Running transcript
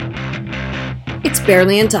It's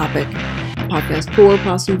Barely on Topic, a podcast for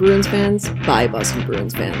Boston Bruins fans by Boston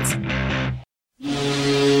Bruins fans.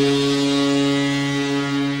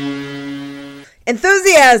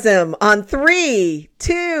 Enthusiasm on 3,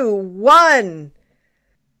 2, 1.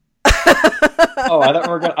 Oh, I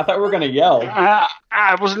thought we were gonna yell.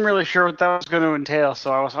 I wasn't really sure what that was going to entail,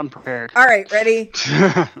 so I was unprepared. All right, ready?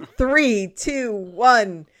 3, 2,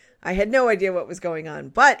 1. I had no idea what was going on,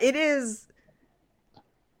 but it is.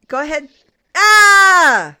 Go ahead.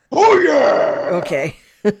 Ah! Oh yeah! Okay.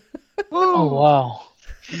 Oh, wow.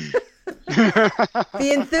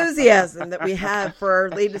 The enthusiasm that we have for our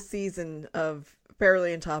latest season of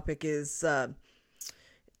Barely on Topic is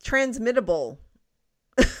transmittable.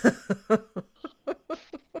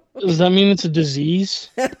 Does that mean it's a disease?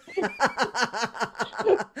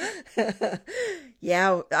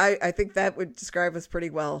 Yeah, I think that would describe us pretty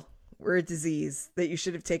well. We're a disease that you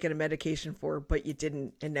should have taken a medication for, but you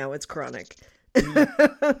didn't, and now it's chronic.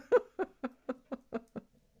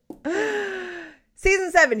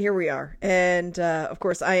 Season 7, here we are. And, of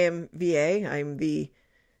course, I am VA. I'm the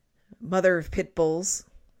mother of pit bulls.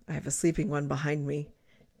 I have a sleeping one behind me.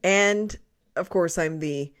 And, of course, I'm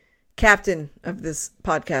the captain of this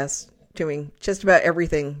podcast, doing just about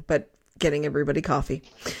everything but getting everybody coffee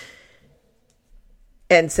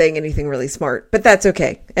and saying anything really smart, but that's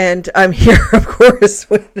okay. And I'm here, of course,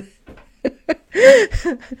 with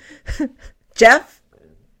Jeff.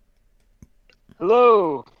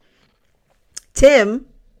 Hello. Tim.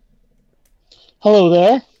 Hello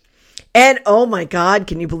there. And oh my God,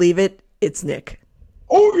 can you believe it? It's Nick.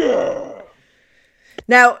 Oh yeah!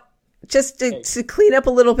 Now, just to clean up a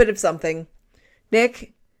little bit of something,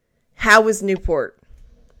 Nick, how was Newport?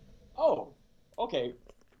 Oh, okay.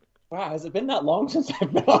 Wow, has it been that long since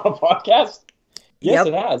I've been on a podcast? Yes, Yep.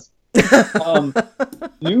 it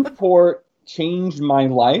has. Newport changed my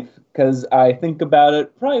life because I think about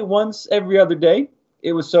it probably once every other day.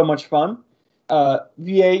 It was so much fun. VA,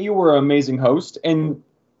 you were an amazing host, and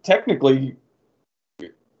technically,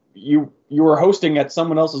 you were hosting at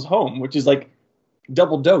someone else's home, which is like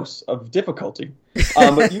double dose of difficulty.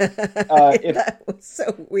 But That was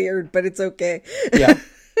so weird, but it's okay. yeah.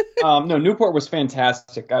 No, Newport was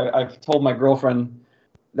fantastic. I've told my girlfriend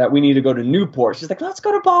that we need to go to Newport. She's like, let's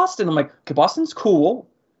go to Boston. I'm like, okay, Boston's cool.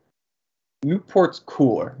 Newport's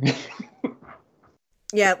cooler.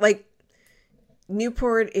 Yeah, like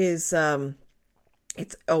Newport is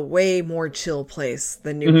it's a way more chill place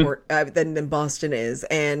than Newport than Boston is,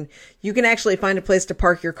 and you can actually find a place to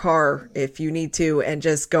park your car if you need to and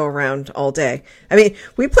just go around all day. I mean,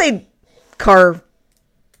 we played car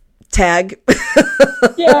tag.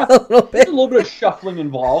 Yeah, a little there's bit. a little bit of shuffling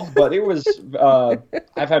involved, but it was.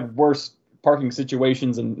 I've had worse parking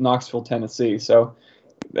situations in Knoxville, Tennessee, so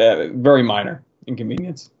very minor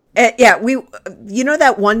inconvenience. Yeah, you know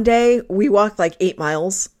that one day we walked like 8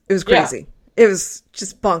 miles. It was crazy. It was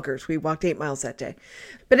just bonkers. We walked 8 miles that day.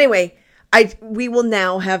 But anyway, we will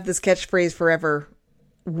now have this catchphrase forever.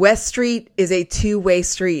 West Street is a two-way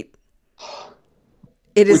street.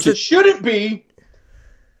 It is. Which it shouldn't be,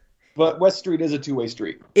 but West Street is a two-way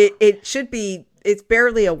street. It should be. It's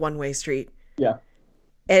barely a one-way street, Yeah,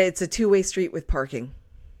 and it's a two-way street with parking.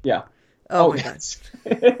 yeah. Oh my God.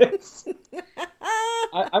 yes.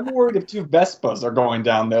 I'm worried if two Vespas are going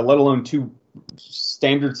down there, let alone two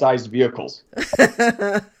standard-sized vehicles.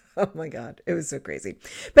 Oh my God. It was so crazy.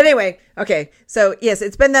 But anyway, okay. So yes,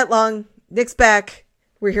 it's been that long. Nick's back.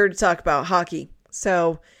 We're here to talk about hockey.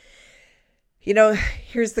 So,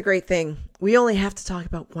 here's the great thing. We only have to talk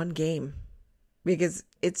about one game because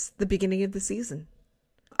it's the beginning of the season.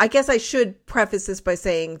 I guess I should preface this by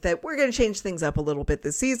saying that we're going to change things up a little bit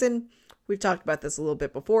this season. We've talked about this a little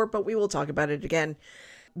bit before, but we will talk about it again.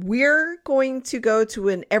 We're going to go to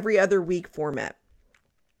an every other week format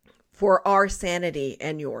for our sanity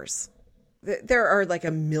and yours. There are like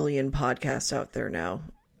a million podcasts out there now.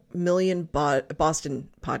 Million Boston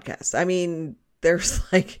podcasts. I mean, there's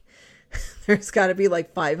got to be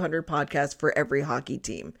like 500 podcasts for every hockey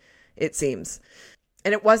team, it seems.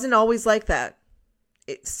 And it wasn't always like that.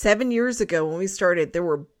 7 years ago when we started, there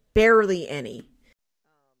were barely any.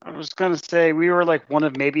 I was going to say we were like one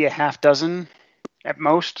of maybe a half dozen at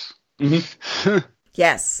most. Mm-hmm.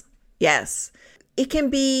 Yes. It can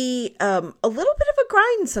be a little bit of a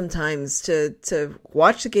grind sometimes to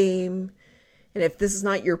watch the game. And if this is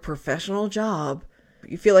not your professional job,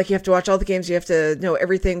 you feel like you have to watch all the games, you have to know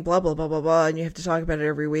everything, blah, blah, blah, blah, blah, and you have to talk about it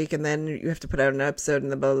every week, and then you have to put out an episode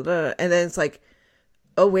and the blah, blah, blah. And then it's like,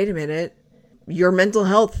 oh, wait a minute. Your mental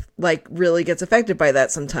health like really gets affected by that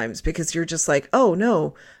sometimes because you're just like, oh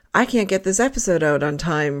no, I can't get this episode out on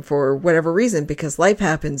time for whatever reason because life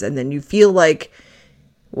happens, and then you feel like,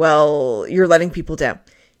 well, you're letting people down.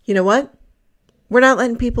 You know what? We're not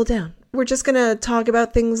letting people down. We're just going to talk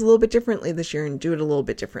about things a little bit differently this year and do it a little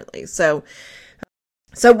bit differently. So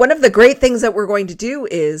one of the great things that we're going to do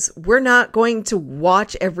is we're not going to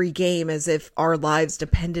watch every game as if our lives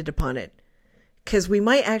depended upon it, because we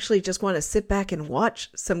might actually just want to sit back and watch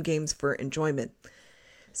some games for enjoyment.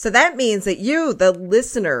 So that means that you, the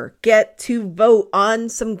listener, get to vote on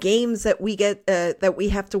some games that we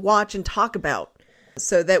have to watch and talk about,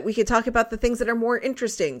 so that we can talk about the things that are more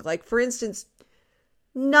interesting. Like, for instance,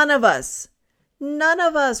 none of us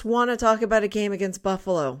want to talk about a game against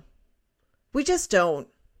Buffalo. We just don't.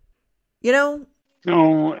 You know?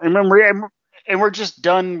 No, and we're just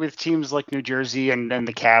done with teams like New Jersey and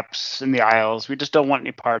the Caps and the Isles. We just don't want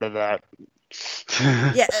any part of that.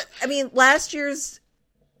 Yeah, I mean, last year's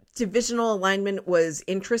divisional alignment was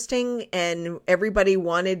interesting, and everybody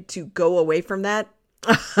wanted to go away from that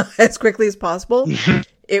as quickly as possible.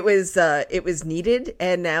 It was needed,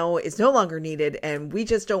 and now it's no longer needed, and we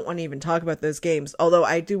just don't want to even talk about those games. Although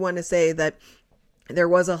I do want to say that there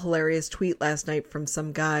was a hilarious tweet last night from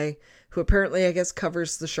some guy who apparently, I guess,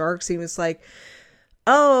 covers the Sharks. He was like,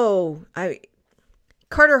 Carter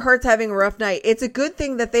Hart's having a rough night. It's a good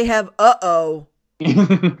thing that they have oh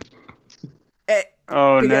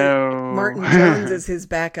no, Martin Jones is his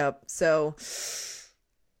backup. So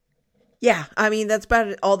yeah, I mean, that's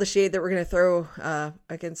about all the shade that we're going to throw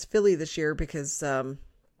against Philly this year, because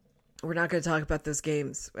we're not going to talk about those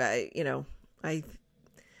games.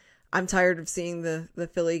 I'm tired of seeing the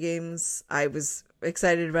Philly games. I was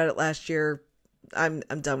excited about it last year. I'm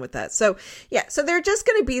done with that. So yeah, so there are just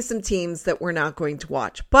going to be some teams that we're not going to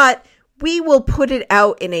watch, but we will put it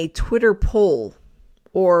out in a Twitter poll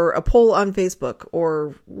or a poll on Facebook,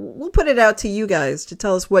 or we'll put it out to you guys to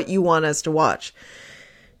tell us what you want us to watch.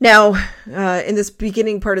 Now, in this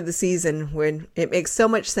beginning part of the season, when it makes so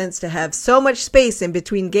much sense to have so much space in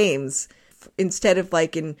between games, instead of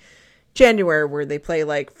like in January where they play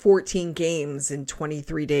like 14 games in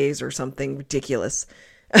 23 days or something ridiculous.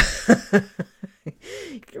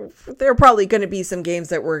 There are probably going to be some games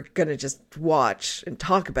that we're going to just watch and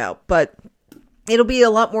talk about, but it'll be a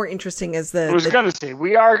lot more interesting as I was going to say,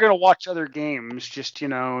 we are going to watch other games, just,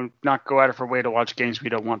 not go out of our way to watch games we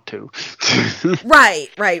don't want to. Right.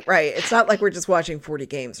 It's not like we're just watching 40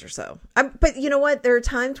 games or so. But you know what? There are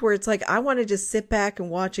times where it's like, I want to just sit back and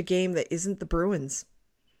watch a game that isn't the Bruins.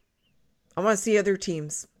 I want to see other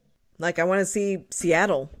teams. Like, I want to see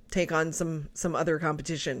Seattle take on some other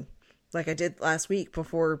competition, like I did last week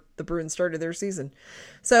before the Bruins started their season.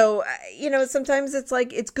 So, sometimes it's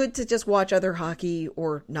like, it's good to just watch other hockey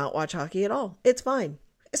or not watch hockey at all. It's fine.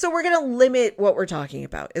 So we're going to limit what we're talking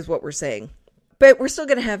about, is what we're saying. But we're still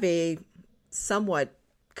going to have a somewhat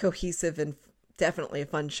cohesive and definitely a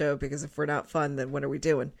fun show, because if we're not fun, then what are we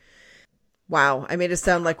doing? Wow, I made it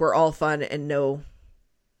sound like we're all fun and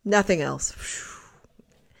nothing else.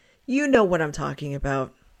 You know what I'm talking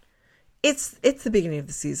about. It's the beginning of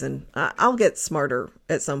the season. I'll get smarter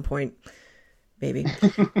at some point. Maybe.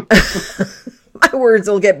 My words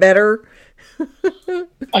will get better.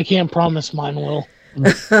 I can't promise mine will.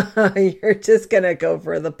 You're just going to go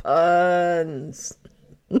for the puns.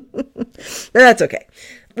 That's okay.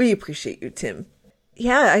 We appreciate you, Tim.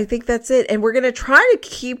 Yeah, I think that's it. And we're going to try to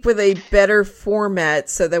keep with a better format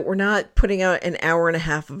so that we're not putting out an hour and a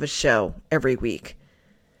half of a show every week.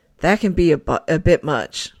 That can be a bit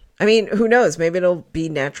much. I mean, who knows? Maybe it'll be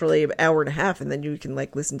naturally an hour and a half, and then you can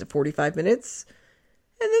listen to 45 minutes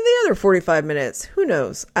and then the other 45 minutes. Who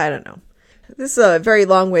knows? I don't know. This is a very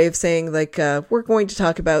long way of saying we're going to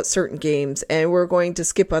talk about certain games and we're going to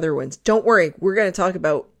skip other ones. Don't worry. We're going to talk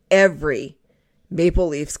about every Maple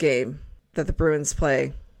Leafs game that the Bruins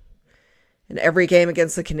play and every game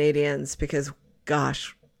against the Canadiens, because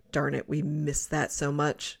gosh darn it, we miss that so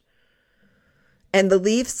much. And the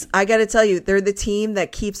Leafs, I got to tell you, they're the team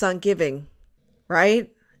that keeps on giving,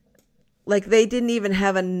 right? Like, they didn't even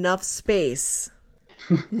have enough space,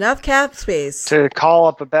 enough cap space to call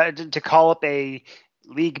up a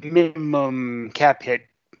league minimum cap hit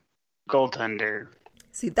goaltender.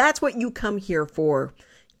 See, that's what you come here for.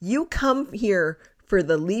 You come here for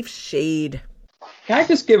the Leaf shade. Can I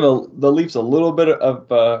just give the Leafs a little bit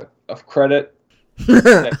of credit?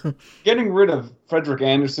 Getting rid of Frederik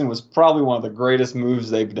Andersen was probably one of the greatest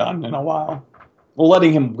moves they've done in a while. Well,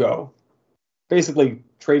 letting him go. Basically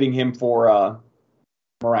trading him for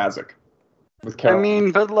Mrazek with Carolina. I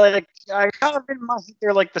mean, but I kind of think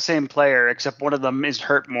they're the same player, except one of them is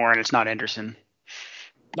hurt more and it's not Anderson.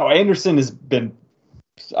 No, Anderson has been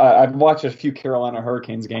I've watched a few Carolina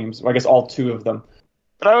Hurricanes games. I guess all 2 of them.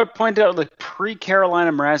 But I would point out, like,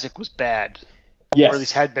 pre-Carolina Mrazek was bad. Yes. Or at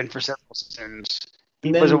least had been for several seasons. He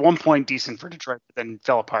And then- was at one point decent for Detroit, but then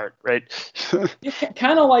fell apart, right?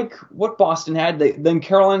 Kind of like what Boston had. Then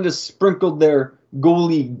Carolina just sprinkled their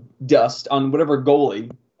goalie dust on whatever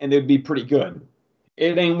goalie, and they'd be pretty good.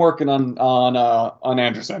 It ain't working on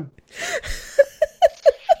Anderson.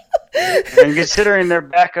 And considering their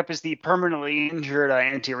backup is the permanently injured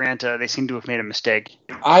Antti Ranta, they seem to have made a mistake.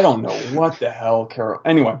 I don't know what the hell, Carol.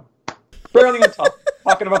 Anyway, barely even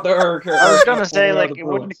talking about the Hurricanes. I was gonna say, like, it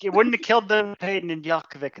wouldn't have killed them Payton and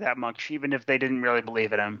Jelkovic that much, even if they didn't really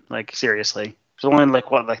believe in him. Like, seriously, it's only like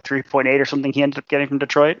 3.8 or something he ended up getting from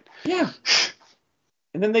Detroit. Yeah.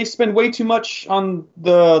 And then they spend way too much on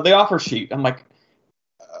the offer sheet. I'm like,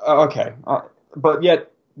 okay, but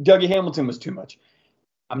yet Dougie Hamilton was too much.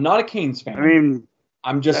 I'm not a Canes fan.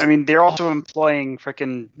 I mean, they're also employing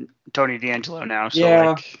frickin' Tony D'Angelo now. So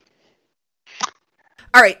Yeah. like,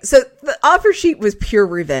 All right, so the offer sheet was pure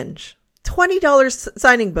revenge. $20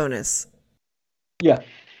 signing bonus. Yeah.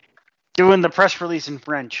 doing the press release in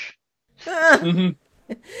French.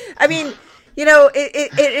 Mm-hmm. I mean, you know,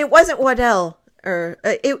 it wasn't Waddell, or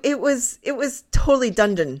it was totally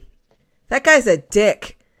Dundon. That guy's a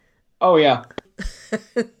dick. Oh yeah.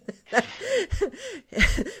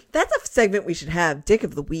 That's a segment we should have, Dick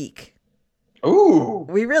of the Week. Ooh.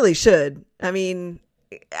 We really should. I mean,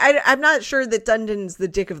 I'm not sure that Dundon's the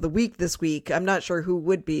Dick of the Week this week. I'm not sure who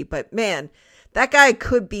would be, but man, that guy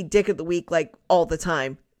could be Dick of the Week like all the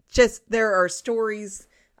time. Just, there are stories.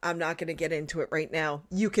 I'm not going to get into it right now.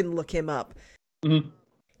 You can look him up. Mm-hmm.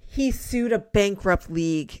 He sued a bankrupt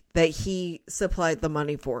league that he supplied the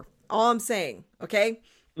money for. All I'm saying, okay?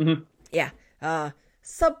 Mm-hmm. Yeah.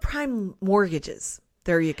 Subprime mortgages.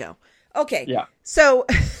 There you go. Okay. Yeah. So,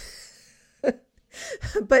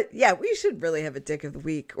 but yeah, we should really have a Dick of the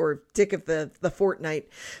Week or Dick of the fortnight.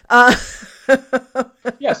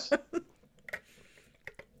 Yes.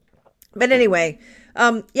 But anyway,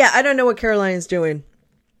 yeah, I don't know what Carolina's doing,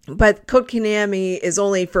 but Kotkaniemi is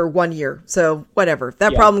only for 1 year. So whatever,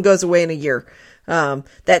 that problem goes away in a year.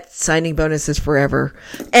 That signing bonus is forever.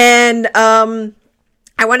 And,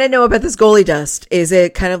 I want to know about this goalie dust. Is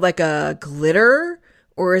it kind of like a glitter,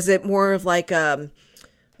 or is it more of like or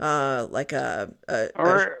is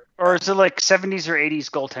it like 70s or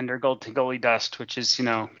 80s goalie dust, which is, you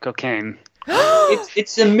know, cocaine?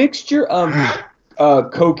 It's a mixture of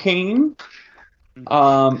cocaine,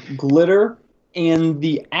 glitter, and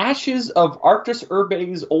the ashes of Arctis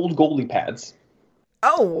Urbe's old goalie pads.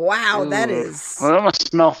 Oh wow, that Ooh. is. Well, that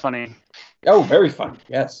must smell funny. Oh, very fun.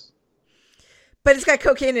 Yes. But it's got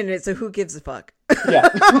cocaine in it, so who gives a fuck? Yeah.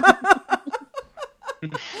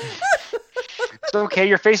 It's okay.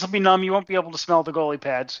 Your face will be numb. You won't be able to smell the goalie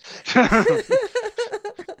pads.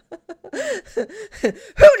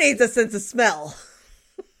 Who needs a sense of smell?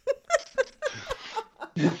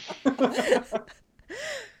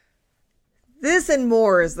 This and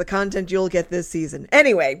more is the content you'll get this season.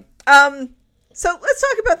 Anyway, so let's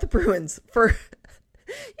talk about the Bruins for,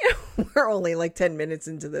 you know, we're only like 10 minutes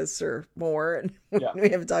into this or more, and we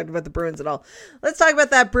haven't talked about the Bruins at all. Let's talk about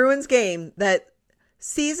that Bruins game, that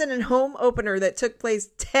season and home opener that took place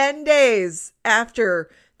 10 days after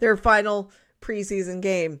their final preseason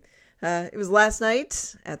game. It was last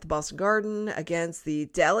night at the Boston Garden against the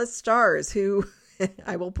Dallas Stars, who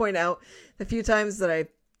I will point out the few times that I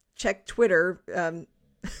checked Twitter,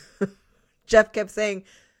 Jeff kept saying,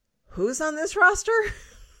 "Who's on this roster?"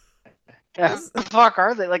 Yeah, who the fuck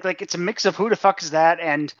are they? Like it's a mix of who the fuck is that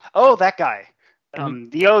and that guy.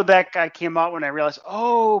 That guy came out when I realized,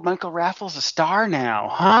 Michael Raffles a star now,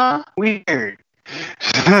 huh? Weird.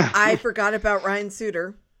 I forgot about Ryan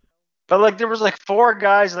Suter. But like there was like four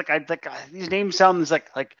guys these names sound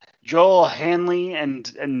like Joel Hanley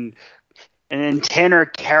and Tanner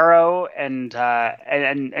Caro and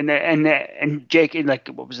Jake, and like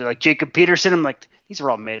what was it, like Jacob Peterson? I'm like, these are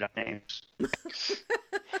all made up names.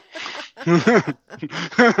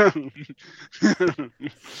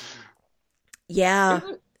 Yeah.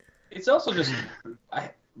 It's also just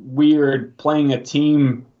weird playing any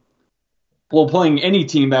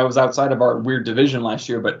team that was outside of our weird division last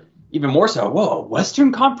year, but even more so, a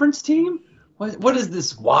Western Conference team? What is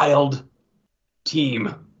this wild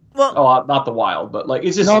team? Well, not the Wild, but like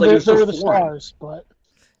it's just like it's so the foreign. Stars, but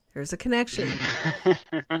there's a connection.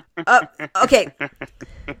 Okay.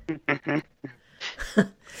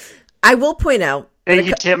 I will point out. Thank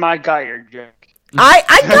you, Tim. I got your joke. I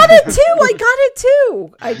got it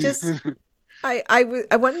too. I just I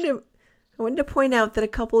wanted to point out that a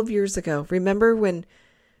couple of years ago, remember when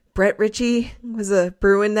Brett Ritchie was a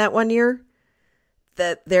Bruin that one year,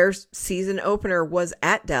 that their season opener was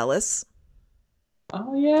at Dallas.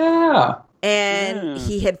 Oh, yeah. And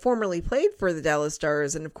he had formerly played for the Dallas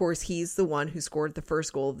Stars. And of course, he's the one who scored the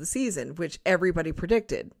first goal of the season, which everybody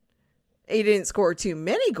predicted. He didn't score too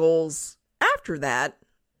many goals after that,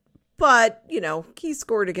 but, you know, he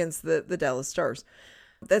scored against the Dallas Stars.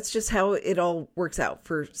 That's just how it all works out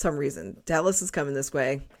for some reason. Dallas is coming this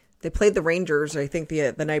way. They played the Rangers, I think,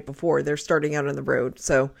 the night before. They're starting out on the road.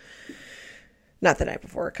 So, not the night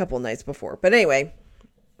before, a couple of nights before. But anyway,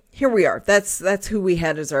 here we are. That's who we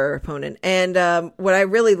had as our opponent. And what I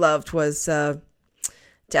really loved was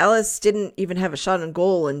Dallas didn't even have a shot on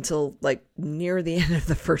goal until like near the end of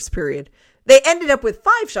the first period. They ended up with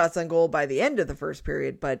 5 shots on goal by the end of the first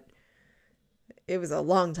period, but it was a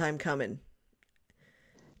long time coming.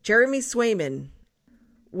 Jeremy Swayman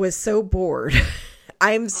was so bored.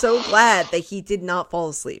 I'm so glad that he did not fall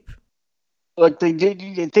asleep. Like, they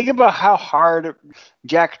did. Think about how hard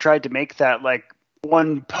Jack tried to make that, like,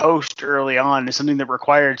 one post early on is something that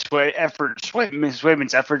required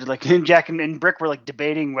Swayman's effort. Like, Jack and Brick were like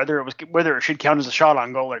debating whether it should count as a shot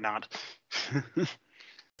on goal or not.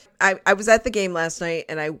 I was at the game last night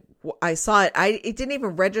and I saw it. It didn't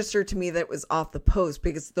even register to me that it was off the post,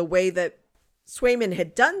 because the way that Swayman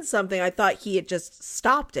had done something, I thought he had just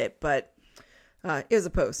stopped it, but it was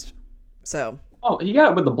a post. So. Oh, he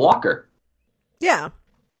got it with the blocker. Yeah.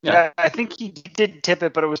 Yeah, I think he did tip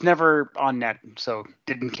it, but it was never on net, so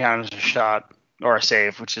didn't count as a shot or a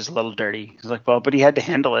save, which is a little dirty. He's like, well, but he had to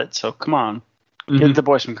handle it, so come on, give the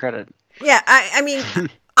boy some credit. Yeah, I mean,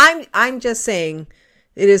 I'm just saying,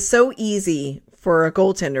 it is so easy for a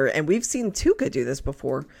goaltender, and we've seen Tuukka do this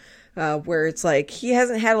before, where it's like he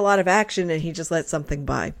hasn't had a lot of action and he just let something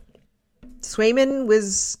by. Swayman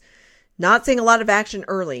was not seeing a lot of action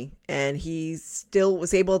early, and he still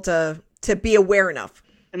was able to be aware enough.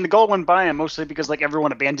 And the goal went by him mostly because like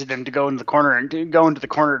everyone abandoned him to go into the corner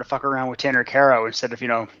to fuck around with Tanner Caro instead of,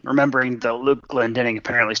 remembering that Luke Glendening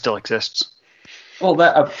apparently still exists. Well,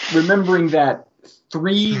 that remembering that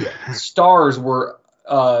 3 stars were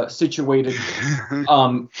situated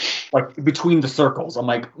like between the circles. I'm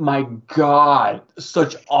like, my God,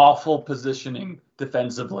 such awful positioning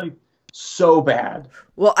defensively. So bad.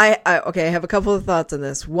 Well, I have a couple of thoughts on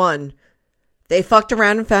this. 1, they fucked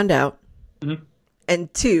around and found out. Mm-hmm.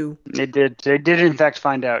 And 2, They did in fact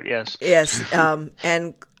find out, yes. Yes.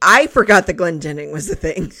 And I forgot that Glendening was the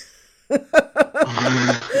thing.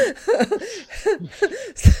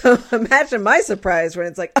 So imagine my surprise when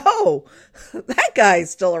it's like, oh, that guy's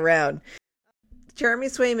still around. Jeremy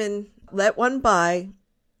Swayman let one by.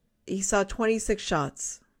 He saw 26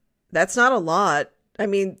 shots. That's not a lot. I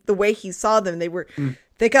mean, the way he saw them,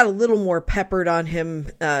 they got a little more peppered on him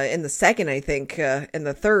in the second, I think, in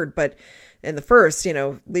the third, but in the first,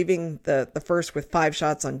 leaving the first with 5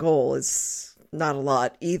 shots on goal is not a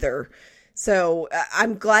lot either. So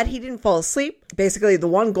I'm glad he didn't fall asleep. Basically, the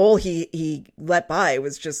one goal he let by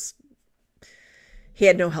was just, he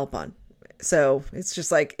had no help on. So it's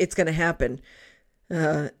just like, it's going to happen.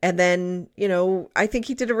 And then, I think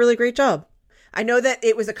he did a really great job. I know that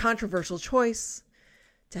it was a controversial choice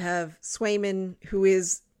to have Swayman, who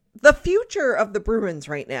is the future of the Bruins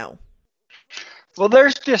right now. Well,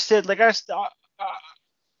 there's just it. Like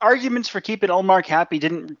arguments for keeping Ullmark happy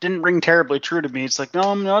didn't ring terribly true to me. It's like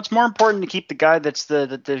no, it's more important to keep the guy that's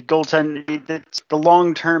the goaltender, that's the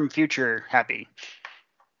long-term future happy.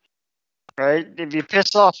 Right? If you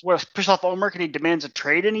piss off Ullmark and he demands a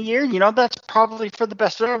trade in a year, that's probably for the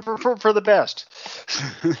best. For the best.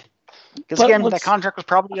 Because again, that contract was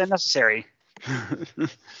probably unnecessary.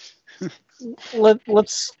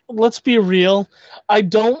 Let's be real. I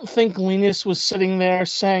don't think Linus was sitting there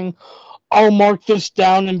saying, I'll mark this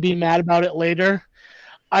down and be mad about it later.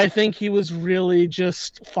 I think he was really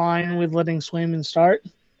just fine with letting Swayman start.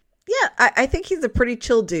 Yeah, I think he's a pretty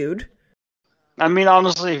chill dude. I mean,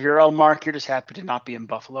 honestly, if you're Ullmark, you're just happy to not be in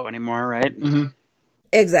Buffalo anymore, right? Mm-hmm.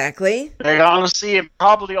 Exactly. Like, honestly, it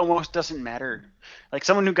probably almost doesn't matter. Like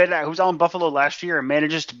someone who's on Buffalo last year and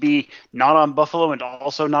manages to be not on Buffalo and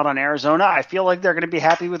also not on Arizona, I feel like they're going to be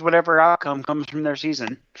happy with whatever outcome comes from their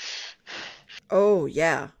season. Oh,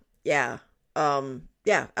 yeah. Yeah.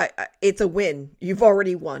 It's a win. You've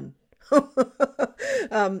already won.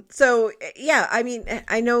 So, yeah, I mean,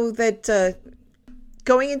 I know that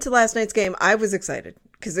going into last night's game, I was excited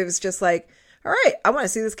because it was just like, all right, I want to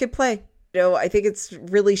see this kid play. I think it's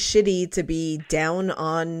really shitty to be down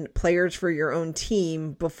on players for your own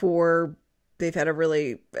team before they've had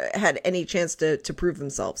any chance to prove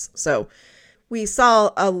themselves. So we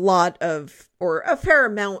saw a fair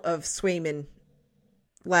amount of Swayman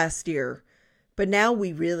last year, but now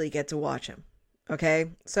we really get to watch him.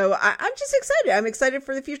 Okay, so I'm just excited. I'm excited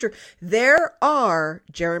for the future. There are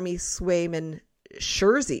Jeremy Swayman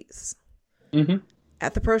jerseys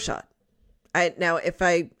at the Pro Shot. Now, if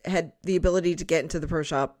I had the ability to get into the Pro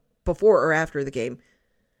Shop before or after the game,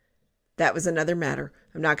 that was another matter.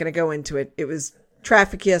 I'm not going to go into it. It was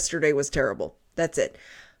traffic yesterday was terrible. That's it.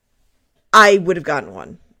 I would have gotten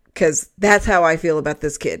one because that's how I feel about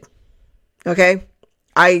this kid. Okay,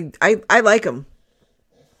 I like him.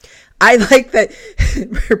 I like that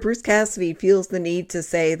Bruce Cassidy feels the need to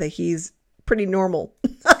say that he's pretty normal.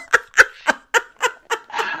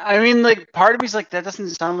 I mean, like, part of me's like, that doesn't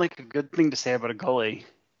sound like a good thing to say about a goalie.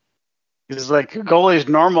 Because, like, a goalie is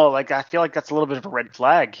normal. Like, I feel like that's a little bit of a red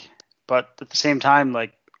flag. But at the same time,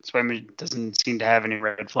 like, Swayman doesn't seem to have any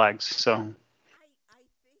red flags. So,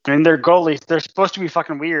 I mean, they're goalies. They're supposed to be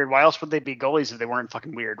fucking weird. Why else would they be goalies if they weren't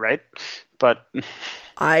fucking weird, right? But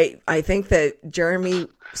I think that Jeremy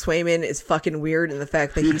Swayman is fucking weird in the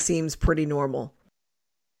fact that he seems pretty normal.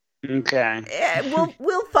 Okay. Yeah,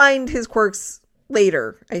 we'll find his quirks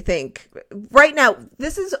later, I think. Right now,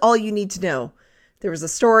 this is all you need to know. There was a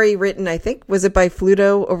story written, I think, was it by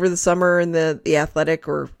Fluto over the summer in the Athletic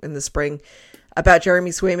or in the spring, about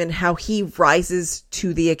Jeremy Swayman, how he rises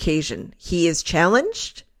to the occasion. He is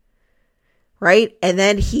challenged, right? And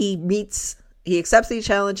then he accepts the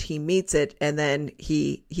challenge, he meets it, and then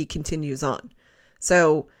he continues on.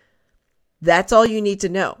 So that's all you need to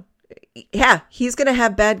know. Yeah, he's going to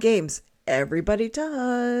have bad games. Everybody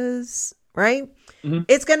does, right? Mm-hmm.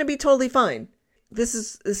 It's going to be totally fine. This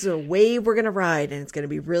is a wave we're going to ride, and it's going to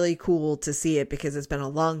be really cool to see it because it's been a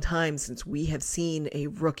long time since we have seen a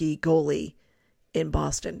rookie goalie in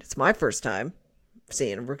Boston. It's my first time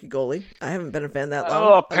seeing a rookie goalie. I haven't been a fan that long.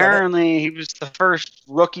 Oh, apparently he was the first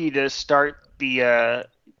rookie to start the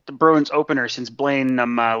Bruins opener since Blaine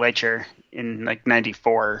Lecher in like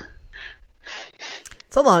 94.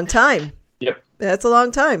 It's a long time. Yep. That's a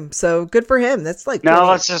long time. So good for him. That's like now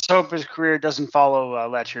let's just hope his career doesn't follow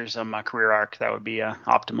Lecher's career arc. That would be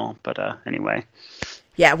optimal. But anyway.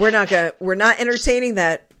 Yeah, we're not entertaining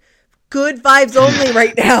that. Good vibes only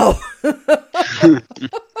right now.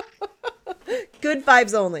 Good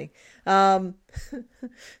vibes only. I'm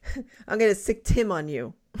gonna sick Tim on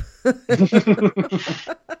you.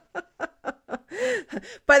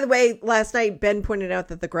 By the way, last night Ben pointed out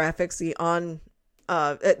that the graphics the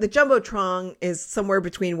Jumbotron is somewhere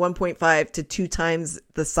between 1.5 to 2 times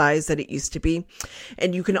the size that it used to be,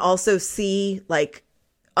 and you can also see like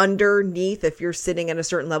underneath. If you're sitting at a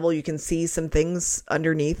certain level, you can see some things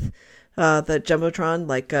underneath the Jumbotron,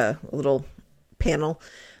 like a little panel.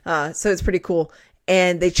 So it's pretty cool.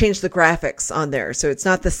 And they changed the graphics on there. So it's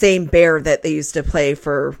not the same bear that they used to play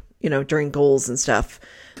for, during goals and stuff.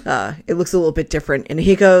 It looks a little bit different. And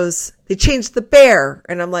he goes, they changed the bear.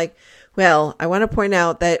 And I'm like, well, I want to point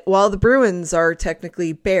out that while the Bruins are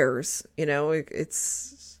technically bears,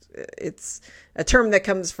 it's a term that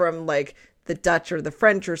comes from like the Dutch or the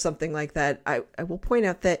French or something like that. I will point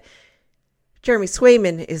out that Jeremy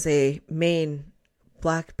Swayman is a Maine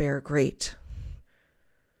black bear great.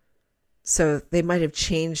 So they might have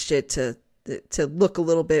changed it to look a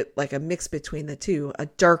little bit like a mix between the two, a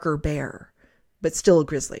darker bear, but still a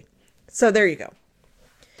grizzly. So there you go.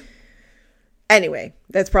 Anyway,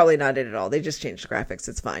 that's probably not it at all. They just changed the graphics.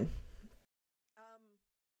 It's fine.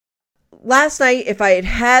 Last night, if I had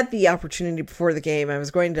had the opportunity before the game, I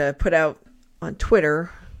was going to put out on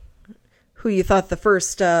Twitter who you thought the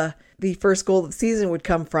first goal of the season would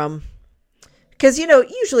come from. Because,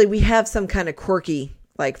 usually we have some kind of quirky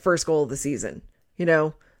like first goal of the season,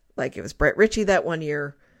 like it was Brett Ritchie that one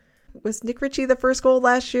year. Was Nick Ritchie the first goal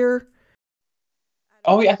last year?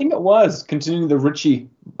 Oh, yeah, I think it was continuing the Ritchie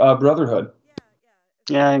brotherhood.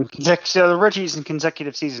 Yeah, so the Ritchies in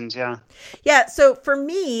consecutive seasons. Yeah. Yeah. So for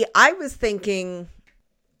me, I was thinking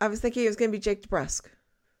it was going to be Jake DeBrusk.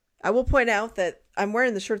 I will point out that I'm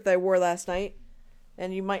wearing the shirt that I wore last night,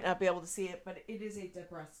 and you might not be able to see it, but it is a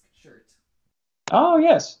DeBrusk shirt. Oh,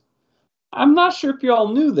 yes. I'm not sure if you all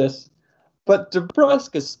knew this, but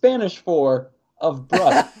DeBrusk is Spanish for of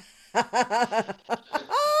brusk.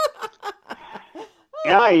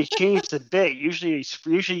 Yeah, he changed a bit. Usually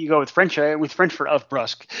you go with French for of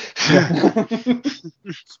brusk.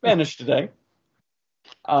 Spanish today.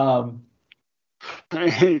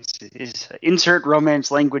 It's insert Romance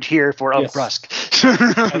language here for of brusk.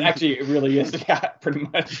 And actually, it really is. Yeah, pretty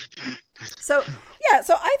much. So I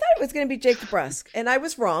thought it was going to be Jake DeBrusk, and I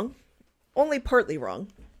was wrong. Only partly wrong,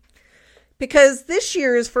 because this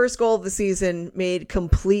year's first goal of the season made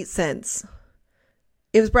complete sense.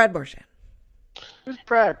 It was Brad Marchand. Who's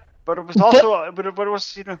Brad? but it was also, but it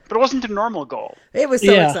was, but it wasn't a normal goal. It was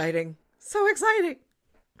so exciting. So exciting.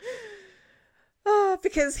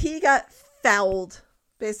 Because he got fouled,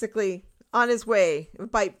 basically, on his way,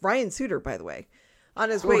 by Ryan Suter, by the way. On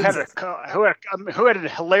his way. Who had a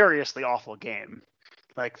hilariously awful game.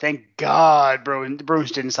 Like, thank God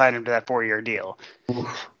Bruins didn't sign him to that 4-year deal.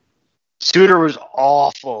 Suter was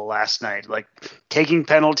awful last night. Like, taking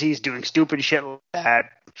penalties, doing stupid shit like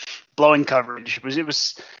that, blowing coverage. It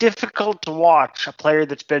was difficult to watch a player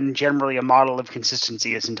that's been generally a model of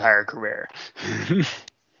consistency his entire career.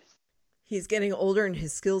 He's getting older and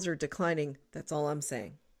his skills are declining. That's all I'm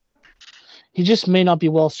saying. He just may not be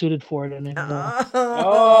well suited for it anymore.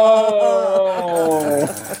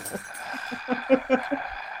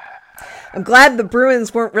 I'm glad the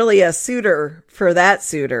Bruins weren't really a suitor for that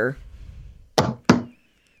Suter.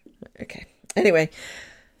 Okay. Anyway.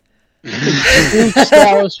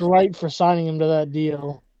 That was right for signing him to that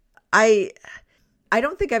deal. I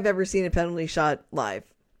don't think I've ever seen a penalty shot live.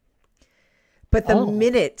 But the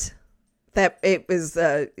minute that it was,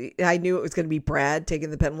 I knew it was going to be Brad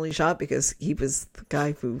taking the penalty shot because he was the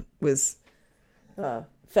guy who was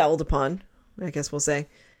fouled upon, I guess we'll say.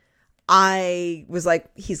 I was like,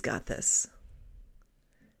 he's got this.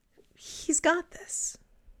 He's got this.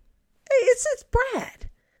 It's Brad.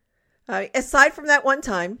 Aside from that one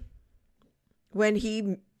time when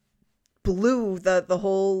he blew the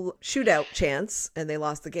whole shootout chance and they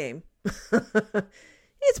lost the game,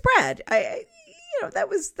 it's Brad. That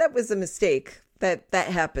was a mistake that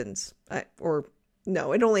happens.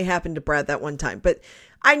 No, it only happened to Brad that one time. But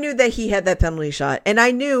I knew that he had that penalty shot, and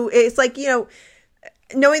I knew it's like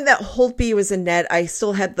knowing that Holtby was in net, I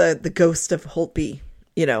still had the ghost of Holtby,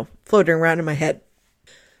 floating around in my head.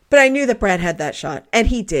 But I knew that Brad had that shot, and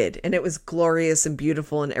he did, and it was glorious and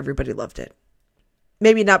beautiful, and everybody loved it.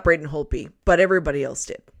 Maybe not Braden Holtby, but everybody else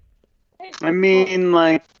did. I mean,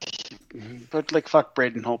 fuck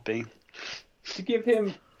Braden Holtby. To give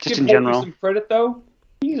him just in general some credit, though,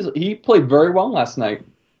 he played very well last night,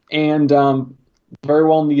 and very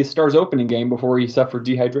well in the Stars opening game before he suffered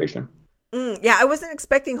dehydration. Yeah, I wasn't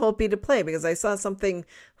expecting Holtby to play because I saw something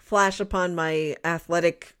flash upon my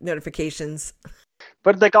athletic notifications.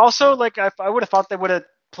 But also, I would have thought they would have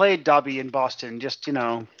played Dobby in Boston, just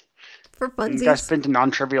for funsies. The guy spent a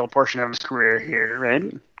non-trivial portion of his career here,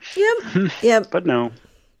 right? Yep. But no.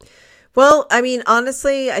 Well, I mean,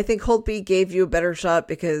 honestly, I think Holtby gave you a better shot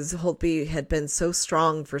because Holtby had been so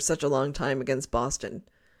strong for such a long time against Boston.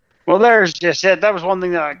 Well, that was one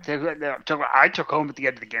thing that I took home at the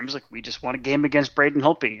end of the game. It was we just won a game against Braden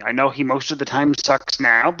Holtby. I know he most of the time sucks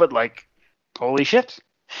now, but holy shit.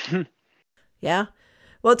 Yeah.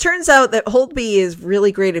 Well, it turns out that Holtby is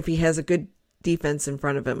really great if he has a good defense in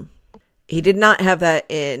front of him. He did not have that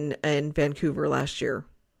in Vancouver last year.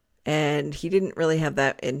 And he didn't really have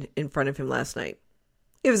that in front of him last night.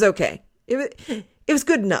 It was okay. It was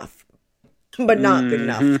good enough, but not good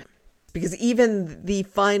enough. Because even the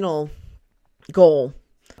final goal,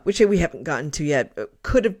 which we haven't gotten to yet,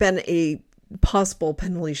 could have been a possible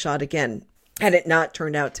penalty shot again, had it not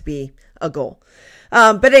turned out to be a goal.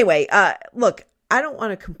 But anyway, look, I don't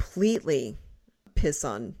want to completely piss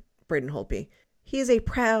on Braden Holtby. He is a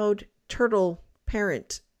proud turtle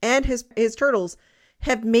parent, and his turtles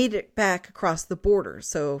have made it back across the border.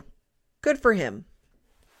 So good for him.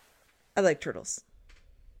 I like turtles.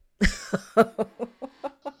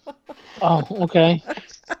 Oh, okay.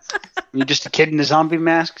 You just a kid in a zombie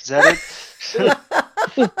mask? Is that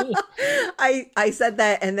it? I said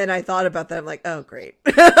that and then I thought about that. I'm like, oh, great.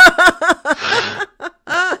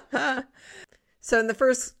 So in the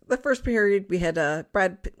first period, we had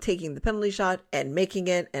Brad taking the penalty shot and making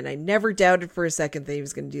it. And I never doubted for a second that he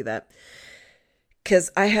was going to do that.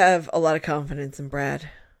 Because I have a lot of confidence in Brad.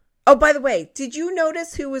 Oh, by the way, did you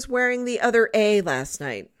notice who was wearing the other A last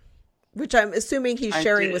night? Which I'm assuming he's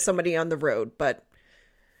sharing with somebody on the road. But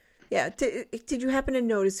yeah, did you happen to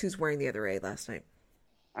notice who's wearing the other A last night?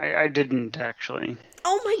 I didn't, actually.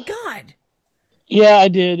 Oh my God. Yeah, I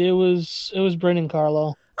did. It was Brendan Carlo.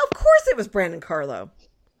 Of course it was Brandon Carlo.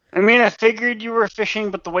 I mean, I figured you were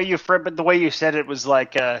fishing, but the way you said it was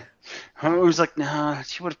it was like, nah,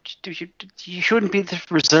 you shouldn't be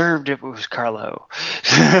this reserved if it was Carlo.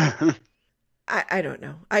 I don't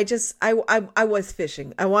know. I was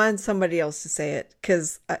fishing. I wanted somebody else to say it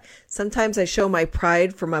because sometimes I show my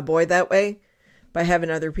pride for my boy that way by having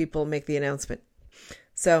other people make the announcement.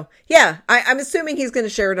 So yeah, I'm assuming he's going to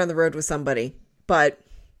share it on the road with somebody, but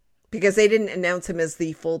because they didn't announce him as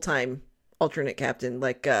the full-time alternate captain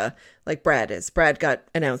like Brad is. Brad got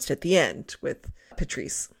announced at the end with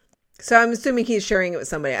Patrice. So I'm assuming he's sharing it with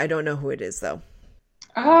somebody. I don't know who it is though.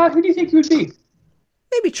 Who do you think he would be?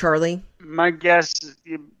 Maybe Charlie. My guess,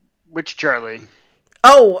 which Charlie?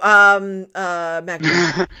 Oh, Mac.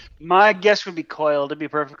 My guess would be Coyle, to be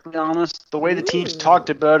perfectly honest. The way the team's talked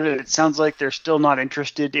about it, it sounds like they're still not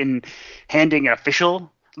interested in handing an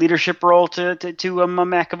official leadership role to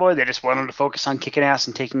McAvoy. They just want him to focus on kicking ass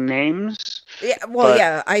and taking names. Yeah, well, But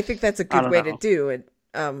yeah, I think that's a good way to know. do it.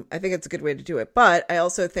 I think it's a good way to do it. But I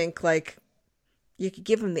also think, like, you could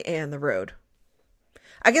give him the A on the road.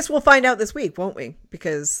 I guess we'll find out this week, won't we?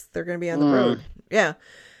 Because they're going to be on the road. Yeah.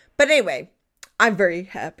 But anyway, I'm very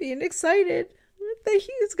happy and excited that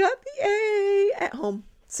he's got the A at home.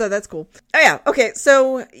 So that's cool. Oh, yeah. Okay.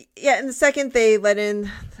 So, yeah, in the second,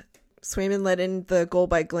 Swayman let in the goal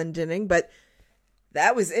by Glendening, but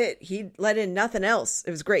that was it. He let in nothing else.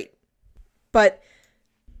 It was great. But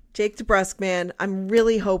Jake DeBrusk, man, I'm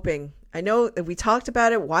really hoping. I know that we talked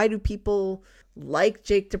about it. Why do people like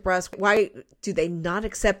Jake DeBrusk? Why do they not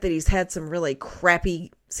accept that he's had some really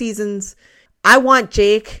crappy seasons? I want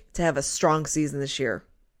Jake to have a strong season this year.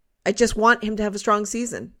 I just want him to have a strong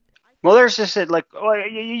season. Well, there's just it, like,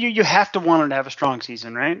 you have to want him to have a strong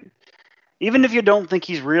season, right? Even if you don't think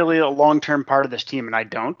he's really a long-term part of this team, and I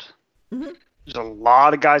don't. Mm-hmm. There's a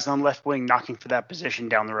lot of guys on the left wing knocking for that position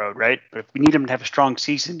down the road, right? But if we need him to have a strong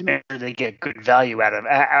season to make sure they get good value out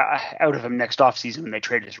of him next offseason when they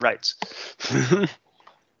trade his rights.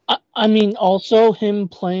 I mean, also him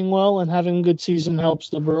playing well and having a good season helps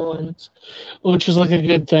the Bruins, which is like a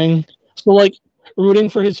good thing. So, like, rooting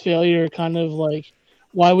for his failure, kind of like,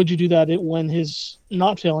 why would you do that when his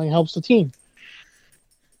not failing helps the team?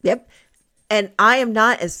 Yep. And I am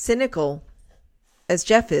not as cynical as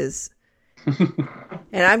Jeff is.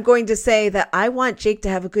 And I'm going to say that I want Jake to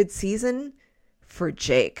have a good season for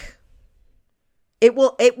Jake. It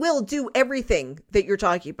will do everything that you're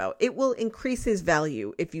talking about. It will increase his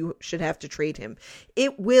value if you should have to trade him.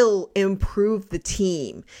 It will improve the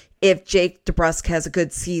team if Jake DeBrusk has a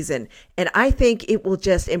good season. And I think it will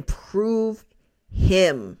just improve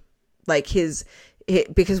him. Like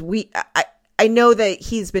because I know that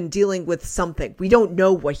he's been dealing with something. We don't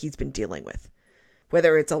know what he's been dealing with.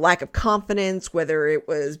 Whether it's a lack of confidence, whether it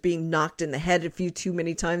was being knocked in the head a few too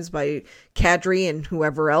many times by Kadri and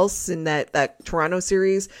whoever else in that Toronto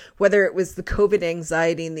series, whether it was the COVID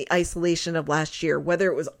anxiety and the isolation of last year, whether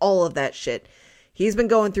it was all of that shit. He's been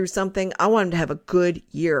going through something. I want him to have a good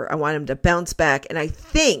year. I want him to bounce back. And I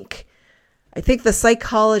think the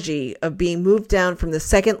psychology of being moved down from the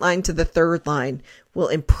second line to the third line will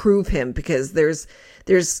improve him because there's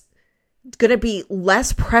going to be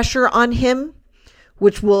less pressure on him,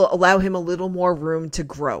 which will allow him a little more room to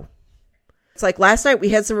grow. It's like last night we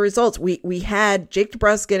had some results. We had Jake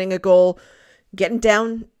DeBrusk getting a goal, getting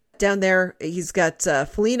down there. He's got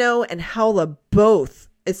Foligno and Haula both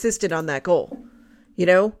assisted on that goal. You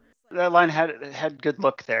know? That line had good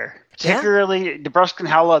look there. Particularly DeBrusk and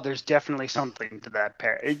Haula, there's definitely something to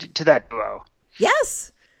that duo.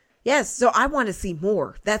 Yes. Yes. So I want to see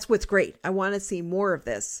more. That's what's great. I want to see more of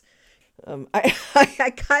this.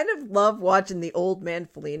 I kind of love watching the old man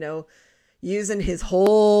Foligno using his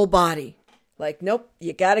whole body. Like, nope,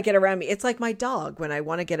 you got to get around me. It's like my dog when I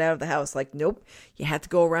want to get out of the house. Like, nope, you have to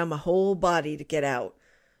go around my whole body to get out,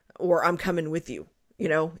 or I'm coming with you. You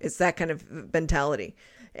know, it's that kind of mentality.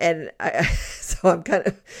 And so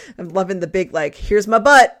I'm loving the big, like, here's my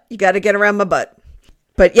butt. You got to get around my butt.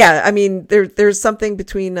 But yeah, I mean, there's something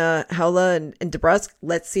between Haula and DeBrusk.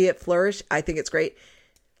 Let's see it flourish. I think it's great.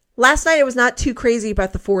 Last night, I was not too crazy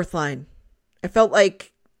about the fourth line. I felt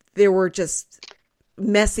like they were just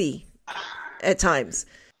messy at times.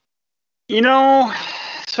 You know,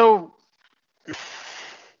 so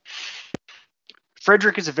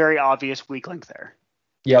Frederick is a very obvious weak link there.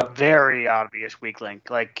 Yep. Very obvious weak link.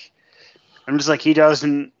 Like, I'm just like, he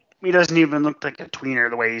doesn't even look like a tweener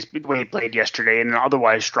the way he played yesterday in an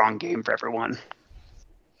otherwise strong game for everyone.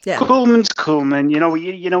 Yeah. Kuhlman's Kuhlman. You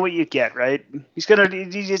know what you get, right?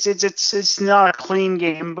 It's not a clean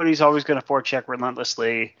game, but he's always going to forecheck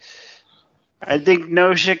relentlessly. I think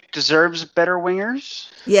Nosek deserves better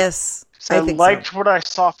wingers. Yes, I liked what I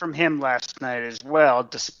saw from him last night as well,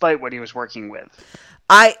 despite what he was working with.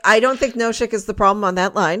 I don't think Nosek is the problem on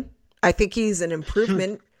that line. I think he's an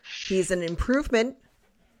improvement. He's an improvement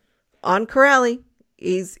on Corrali.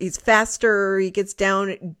 He's faster. He gets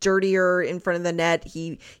down dirtier in front of the net.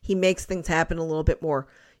 He makes things happen a little bit more.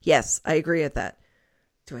 Yes, I agree with that.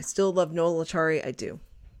 Do I still love Noel Acciari? I do.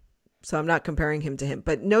 So I'm not comparing him to him.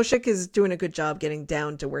 But Nosek is doing a good job getting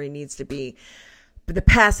down to where he needs to be. But the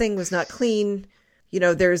passing was not clean. You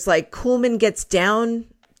know, there's like Kuhlman gets down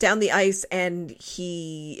the ice and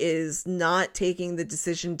he is not taking the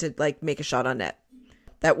decision to like make a shot on net.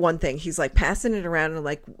 that one thing. He's like passing it around and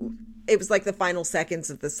like it was like the final seconds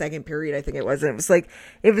of the second period, I think it was. And it was like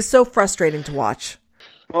it was so frustrating to watch.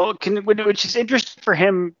 Well, which is interesting for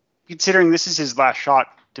him, considering this is his last shot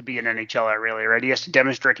to be an NHLer, really, right? He has to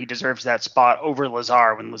demonstrate he deserves that spot over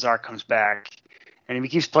Lazar when Lazar comes back. And if he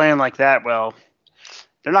keeps playing like that, well,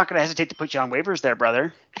 they're not going to hesitate to put you on waivers there,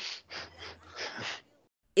 brother.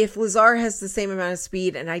 If Lazar has the same amount of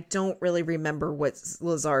speed, and I don't really remember what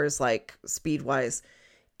Lazar is like speed-wise,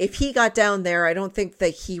 if he got down there, I don't think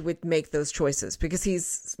that he would make those choices because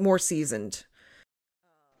he's more seasoned.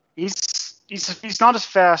 He's not as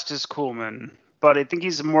fast as Kuhlman, but I think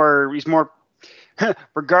he's more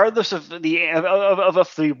regardless of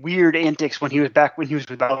the weird antics when he was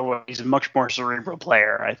with Ottawa, he's a much more cerebral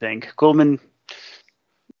player, I think. Kuhlman's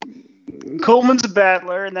a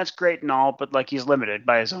battler, and that's great and all, but like he's limited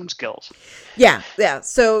by his own skills. Yeah.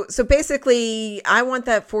 So basically, I want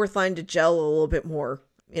that fourth line to gel a little bit more.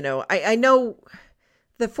 You know, I know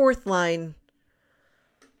the fourth line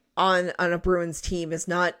on a Bruins team is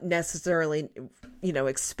not necessarily, you know,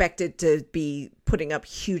 expected to be putting up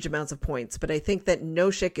huge amounts of points, but I think that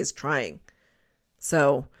Nosek is trying.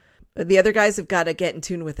 So the other guys have got to get in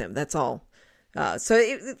tune with him. That's all.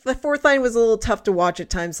 The fourth line was a little tough to watch at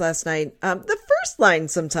times last night. The first line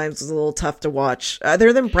sometimes was a little tough to watch,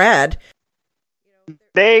 other than Brad.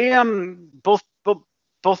 They both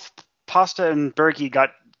Pasta and Berkey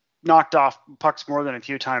got knocked off pucks more than a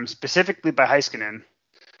few times, specifically by Heiskanen.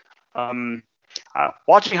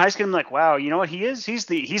 Watching Heiskanen, I'm like, wow, you know what he is? He's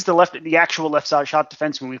the actual left side shot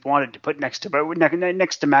defenseman we've wanted to put next to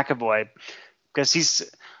McAvoy,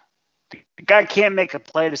 because the guy can't make a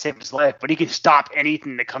play to save his life, but he can stop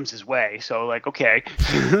anything that comes his way. So, like, okay.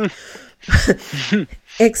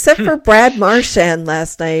 Except for Brad Marchand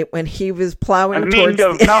last night when he was plowing towards.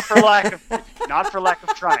 Not for lack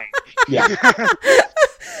of trying. Yeah.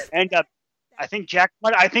 And I think Jack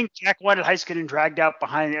wanted Heiskanen dragged out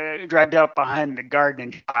behind the garden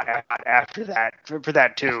and shot after that for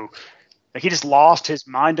that too. Like he just lost his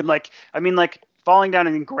mind. Like falling down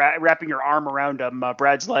and wrapping your arm around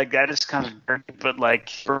Brad's leg, that is kind of dirty, but like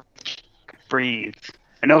breathe.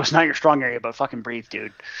 I know it's not your strong area, but fucking breathe,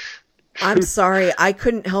 dude. I'm sorry, I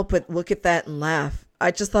couldn't help but look at that and laugh.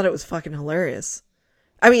 I just thought it was fucking hilarious.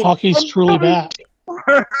 I mean, hockey's truly bad.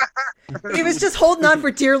 He was just holding on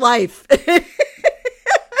for dear life.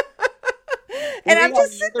 And I'm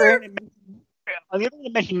just sitting there. On the other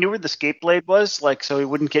hand, he knew where the escape blade was, like, so he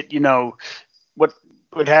wouldn't get, what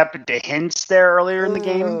happened to Hintz there earlier in the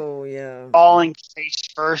game. Oh, yeah. Falling face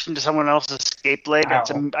first into someone else's escape blade. I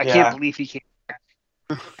can't believe he came.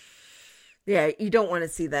 Yeah, you don't want to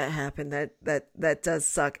see that happen. That does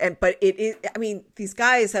suck. But it is, I mean, these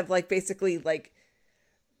guys have like basically like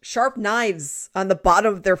sharp knives on the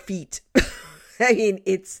bottom of their feet. I mean,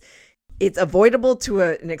 it's avoidable to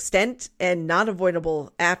an extent and not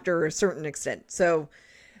avoidable after a certain extent. So,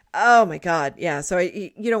 oh my God. Yeah. So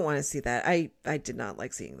you don't want to see that. I did not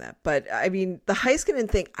like seeing that, but I mean, the Heiskanen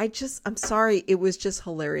thing, I'm sorry. It was just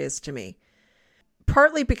hilarious to me,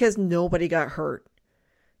 partly because nobody got hurt.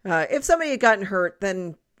 If somebody had gotten hurt,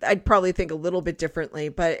 then I'd probably think a little bit differently,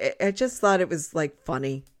 but I just thought it was like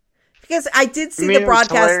funny because I did see the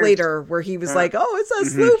broadcast later where he was like, oh, it's a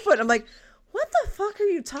slew foot. I'm like, what the fuck are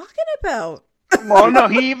you talking about? Well, no,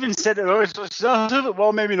 he even said it.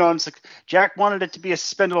 Well, maybe not. It's like Jack wanted it to be a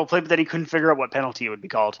suspendable play, but then he couldn't figure out what penalty it would be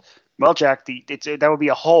called. Well, Jack, that would be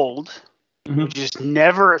a hold, which is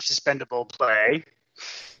never a suspendable play.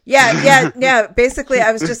 Yeah. Basically,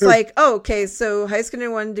 I was just like, oh, okay. So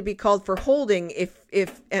Heiskanen wanted to be called for holding if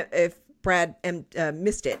Brad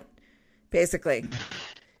missed it, basically.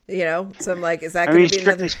 So I'm like, is that going to be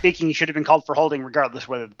strictly speaking, he should have been called for holding regardless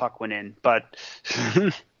whether the puck went in, but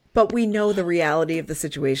but we know the reality of the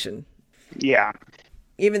situation. Yeah.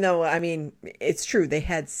 Even though, I mean, it's true, they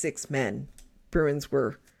had 6 men. Bruins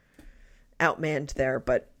were outmanned there,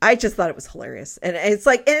 but I just thought it was hilarious. And it's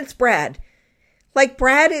like, and it's Brad. Like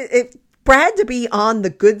Brad to be on the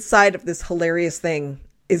good side of this hilarious thing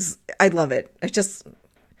I love it.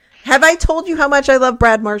 Have I told you how much I love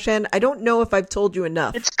Brad Marchand? I don't know if I've told you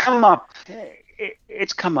enough. It's come up.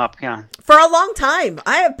 It's come up, yeah. For a long time.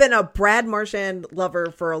 I have been a Brad Marchand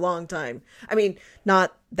lover for a long time. I mean,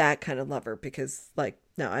 not that kind of lover because, like,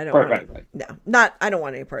 no, I don't want right. I don't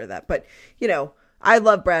want any part of that. But, I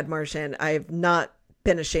love Brad Marchand. I have not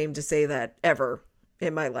been ashamed to say that ever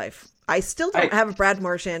in my life. I still don't have a Brad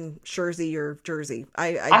Marchand jersey or jersey.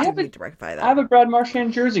 I do need to rectify that. I have a Brad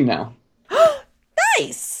Marchand jersey now.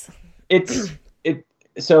 Nice.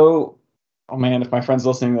 So, oh man, if my friend's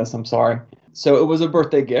listening to this, I'm sorry. So it was a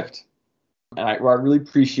birthday gift, and I really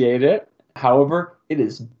appreciate it. However, it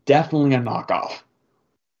is definitely a knockoff.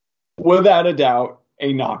 Without a doubt,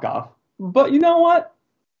 a knockoff. But you know what?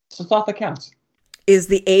 It's the thought that counts. Is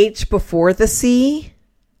the H before the C?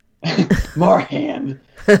 Marhand.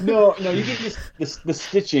 No, you get just the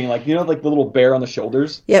stitching, like the little bear on the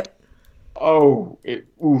shoulders. Yep. Oh,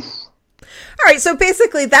 oof. All right, so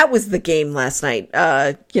basically that was the game last night.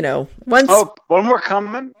 Once. Oh, one more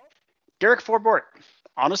comment. Derek Forbort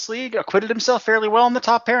honestly acquitted himself fairly well in the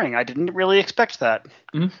top pairing. I didn't really expect that.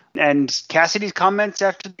 Mm-hmm. And Cassidy's comments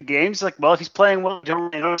after the game's like, well, if he's playing well, you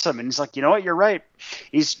don't really notice him. And he's like, you know what, you're right.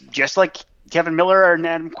 He's just like Kevin Miller and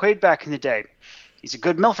Adam Quaid back in the day. He's a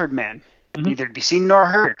good Milford man. Mm-hmm. Neither to be seen nor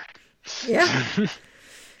heard. Yeah.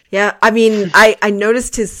 Yeah, I mean, I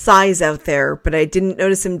noticed his size out there, but I didn't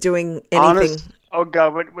notice him doing anything. Oh,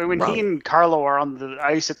 God, when wrong. he and Carlo are on the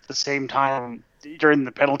ice at the same time during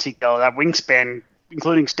the penalty kill, that wingspan,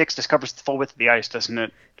 including sticks, just covers the full width of the ice, doesn't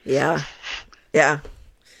it? Yeah.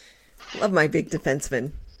 Love my big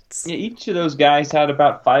defenseman. Yeah, each of those guys had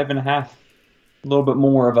about 5.5, a little bit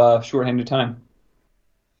more of a shorthanded time.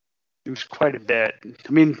 It was quite a bit.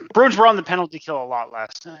 I mean, Bruins were on the penalty kill a lot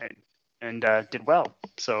last night and did well.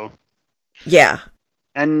 So Yeah.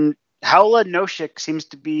 And Haula Noshik seems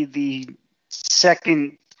to be the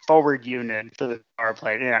second forward unit for the power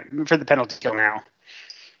play, for the penalty kill now,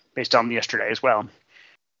 based on yesterday as well.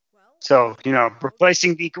 So,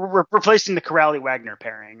 replacing the Corrali-Wagner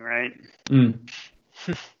pairing, right? Mm.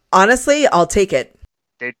 Honestly, I'll take it.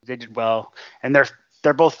 They did well, and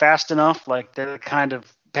they're both fast enough. Like they're the kind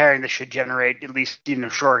of pairing that should generate at least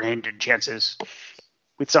short-handed chances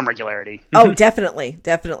with some regularity. Oh,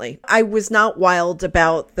 definitely. I was not wild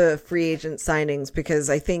about the free agent signings because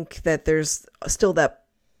I think that there's still that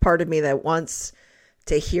part of me that wants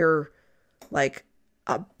to hear like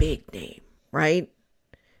a big name, right?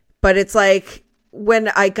 But it's like when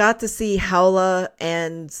I got to see Haula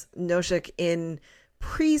and Noshik in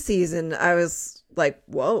preseason, I was like,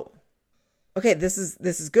 whoa, okay, this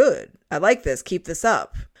is good. I like this. Keep this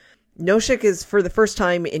up. Noshik is for the first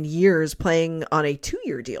time in years playing on a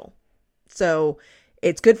 2-year deal. So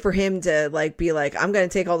it's good for him to be like, I'm going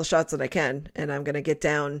to take all the shots that I can and I'm going to get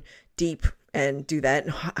down deep and do that.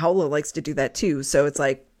 And Haula likes to do that too. So it's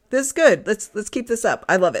like, this is good. Let's keep this up.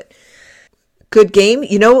 I love it. Good game.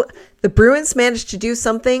 The Bruins managed to do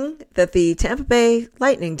something that the Tampa Bay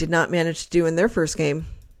Lightning did not manage to do in their first game.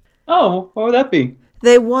 Oh, what would that be?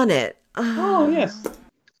 They won it. Oh, yes.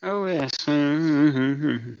 Oh, yes.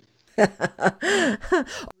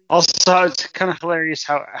 Also, it's kind of hilarious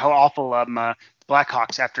how awful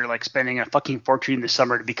Blackhawks, after spending a fucking fortune this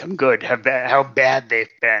summer to become good, how bad they've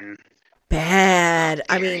been. Bad.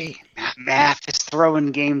 I mean, math is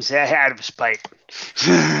throwing games out of spite.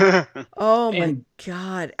 Oh my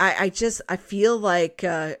God. I feel like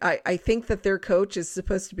I think that their coach is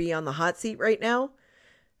supposed to be on the hot seat right now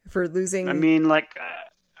for losing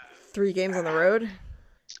 3 games on the road.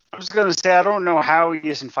 I was going to say, I don't know how he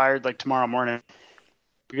isn't fired tomorrow morning.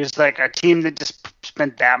 Because a team that just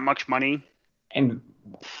spent that much money. And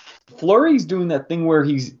Fleury's doing that thing where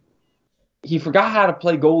he forgot how to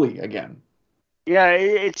play goalie again. Yeah,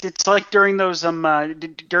 it's like during those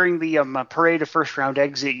during the parade of first round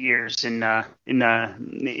exit years in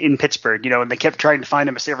Pittsburgh, and they kept trying to find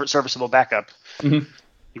him a serviceable backup. Mm-hmm.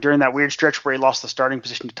 During that weird stretch where he lost the starting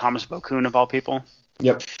position to Thomas Vokoun of all people.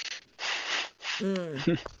 Yep.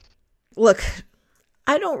 Look,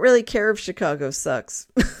 I don't really care if Chicago sucks.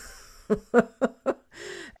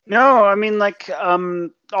 No, I mean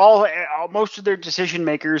most of their decision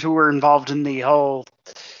makers who were involved in the whole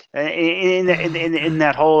in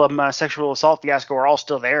that whole sexual assault fiasco are all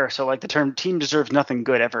still there. So the term team deserves nothing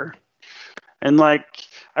good ever. And I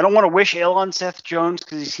don't want to wish ill on Seth Jones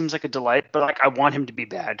because he seems like a delight, but I want him to be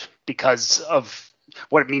bad because of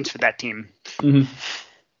what it means for that team. Mm-hmm.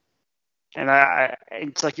 And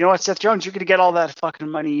it's you know what, Seth Jones, you're gonna get all that fucking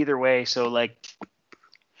money either way. So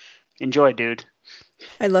enjoy, dude.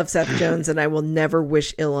 I love Seth Jones, and I will never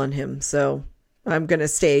wish ill on him. So I'm gonna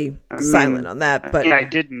stay silent on that. But yeah, I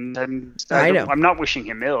didn't. I know. I'm not wishing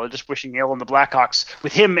him ill. I'm just wishing ill on the Blackhawks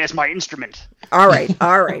with him as my instrument. All right.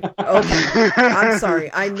 Okay. I'm sorry.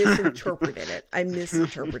 I misinterpreted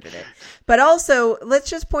it. But also, let's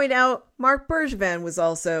just point out, Marc Bergevin was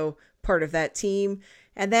also part of that team.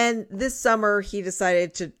 And then this summer, he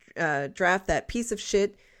decided to draft that piece of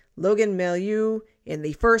shit, Logan Mailloux, in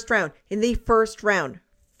the first round.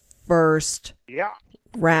 Yeah.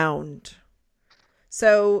 Round.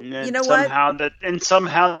 So, you know what?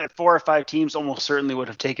 Somehow that 4 or 5 teams almost certainly would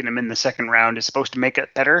have taken him in the second round. Is supposed to make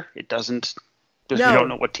it better. It doesn't. Because we don't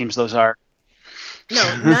know what teams those are.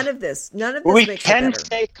 No, none of this. None of this We makes it can better.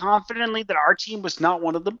 say confidently that our team was not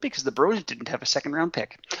one of them because the Bruins didn't have a second-round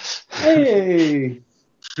pick. Hey.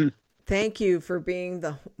 Thank you for being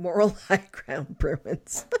the moral high ground,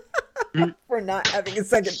 Bruins. For not having a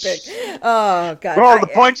second pick. Oh God. Well, the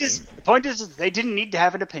point is they didn't need to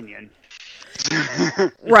have an opinion.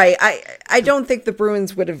 Right. I don't think the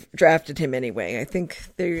Bruins would have drafted him anyway. I think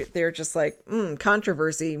they're just like,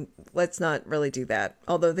 controversy. Let's not really do that.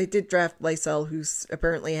 Although they did draft Lysell, who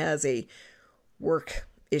apparently has a work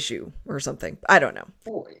issue or something. I don't know.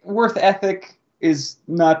 Worth ethic is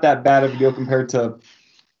not that bad of a deal compared to.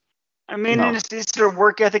 I mean, is it a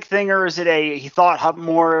work ethic thing, or is it he thought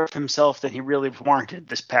more of himself than he really warranted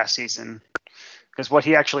this past season? Because what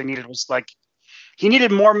he actually needed was he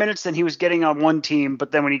needed more minutes than he was getting on one team,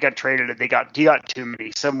 but then when he got traded, he got too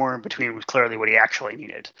many. Somewhere in between was clearly what he actually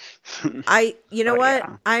needed. You know what?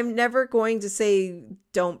 Yeah. I'm never going to say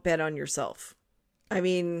don't bet on yourself. I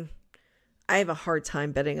mean, I have a hard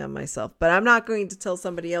time betting on myself, but I'm not going to tell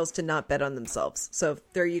somebody else to not bet on themselves. So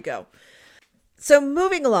there you go. So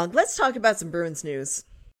moving along, let's talk about some Bruins news.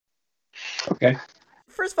 Okay.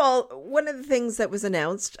 First of all, one of the things that was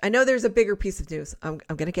announced, I know there's a bigger piece of news. I'm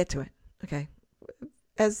going to get to it. Okay.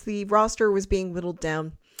 As the roster was being whittled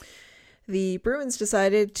down, the Bruins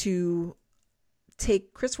decided to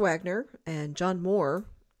take Chris Wagner and John Moore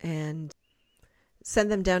and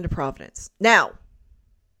send them down to Providence. Now,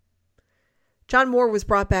 John Moore was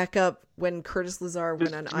brought back up when Curtis Lazar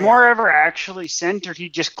went on IR. Was Moore ever actually sent, or did he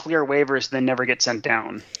just clear waivers and then never get sent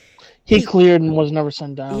down? He cleared and was never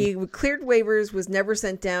sent down. He cleared waivers, was never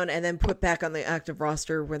sent down, and then put back on the active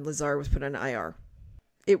roster when Lazar was put on IR.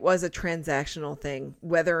 It was a transactional thing.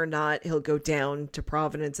 Whether or not he'll go down to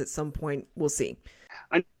Providence at some point, we'll see.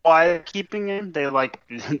 And why they're keeping him?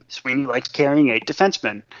 Sweeney likes carrying 8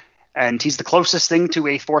 defensemen, and he's the closest thing to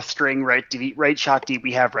a fourth string right shot D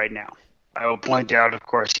we have right now. I will point out, of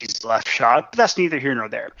course, he's left shot, but that's neither here nor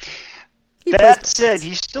there. That said,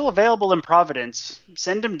 he's still available in Providence.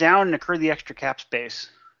 Send him down and accrue the extra cap space.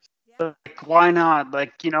 Why not?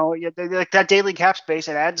 That daily cap space,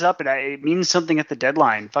 it adds up. It means something at the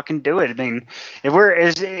deadline. Fucking do it. I mean,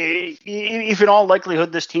 if in all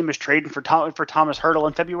likelihood this team is trading for Thomas Hertl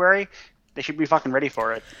in February, they should be fucking ready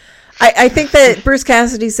for it. I think that Bruce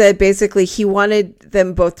Cassidy said basically he wanted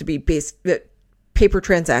them both to be paper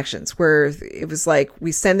transactions, where it was like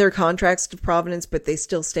we send their contracts to Providence, but they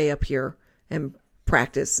still stay up here and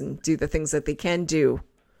practice and do the things that they can do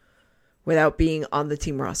without being on the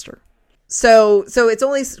team roster. So it's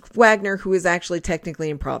only Wagner who is actually technically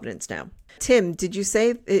in Providence now. Tim, did you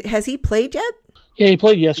say, has he played yet? Yeah, he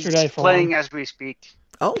played yesterday. He's playing as we speak.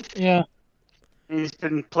 Oh, Yeah. He's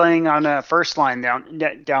been playing on a first line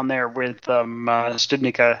down there with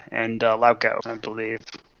Studnicka and Lauko, I believe.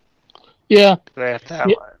 Yeah. They have to have.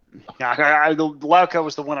 Lauko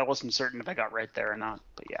was the one I wasn't certain if I got right there or not,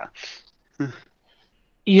 but yeah.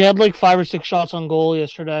 He had like 5 or 6 shots on goal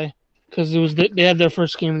yesterday because they had their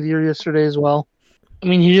first game of the year yesterday as well. I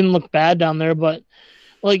mean, he didn't look bad down there, but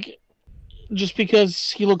just because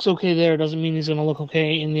he looks okay there doesn't mean he's going to look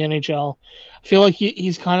okay in the NHL. I feel like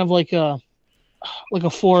he's kind of like a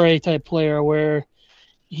 4A type player where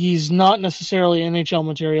he's not necessarily NHL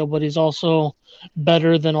material, but he's also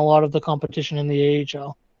better than a lot of the competition in the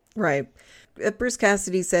AHL. right. Bruce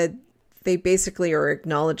Cassidy said they basically are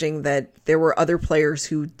acknowledging that there were other players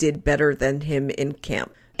who did better than him in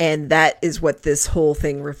camp. And that is what this whole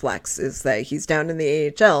thing reflects, is that he's down in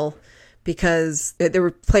the AHL because there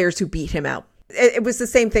were players who beat him out. It was the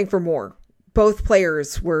same thing for Moore. Both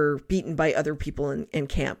players were beaten by other people in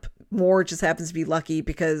camp. Moore just happens to be lucky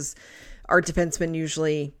because our defensemen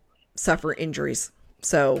usually suffer injuries.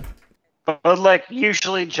 So, But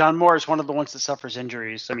usually John Moore is one of the ones that suffers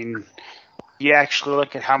injuries. I mean, you actually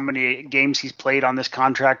look at how many games he's played on this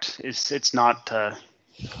contract. It's not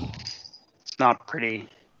pretty.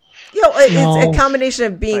 It's a combination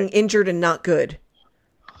of being injured and not good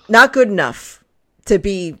enough to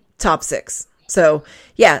be top 6. So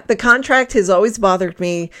yeah, the contract has always bothered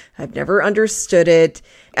me. I've never understood it.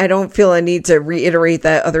 I don't feel a need to reiterate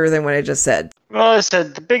that other than what I just said. Well, I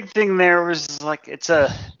said the big thing there was it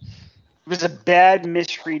was a bad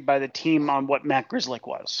misread by the team on what Matt Grzelcyk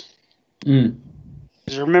was.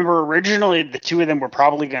 Because remember, originally the two of them were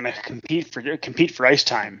probably going to compete for ice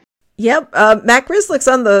time. Yep, Matt Grzelcyk's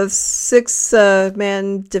on the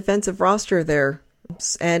 6-man defensive roster there,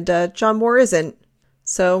 and John Moore isn't.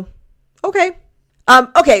 So, okay.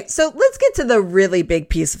 Okay, so let's get to the really big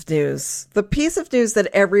piece of news. The piece of news that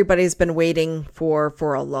everybody's been waiting for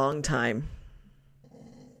a long time.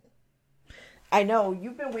 I know,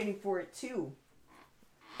 you've been waiting for it too.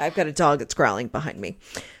 I've got a dog that's growling behind me.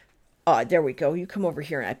 There we go. You come over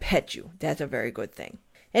here and I pet you. That's a very good thing.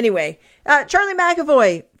 Anyway, Charlie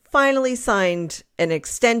McAvoy finally signed an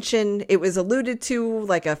extension. It was alluded to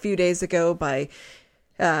like a few days ago by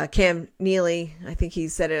Cam Neely. I think he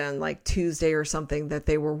said it on like Tuesday or something that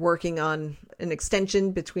they were working on an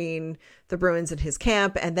extension between the Bruins and his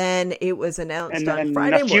camp. And then it was announced on Friday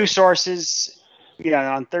morning. A few sources,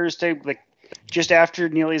 on Thursday, like just after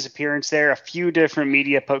Neely's appearance there, a few different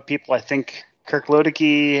media people, I think Kirk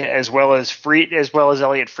Lodecki as well as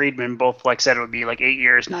Elliot Friedman both said it would be 8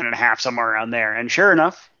 years, 9.5, somewhere around there. And sure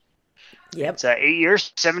enough, yep, it's 8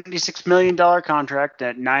 years, $76 million contract with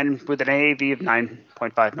an AAV of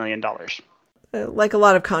 $9.5 million. Like a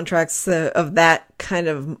lot of contracts of that kind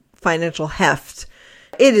of financial heft,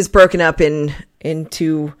 it is broken up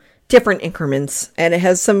into different increments, and it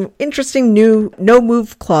has some interesting new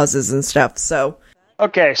no-move clauses and stuff. So.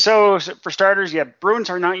 Okay, so for starters, Bruins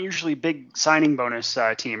are not usually a big signing bonus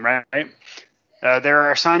team, right? There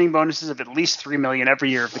are signing bonuses of at least $3 million every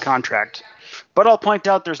year of the contract. But I'll point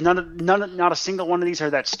out there's not a single one of these are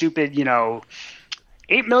that stupid, $8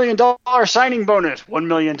 million signing bonus, $1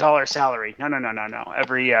 million salary. No.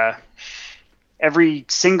 Every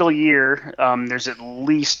single year, there's at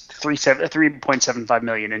least $3.75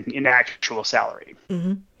 million in actual salary.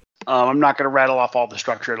 Mm-hmm. I'm not going to rattle off all the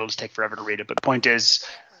structure; it'll just take forever to read it. But the point is,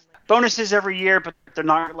 bonuses every year, but they're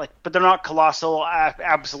not colossal,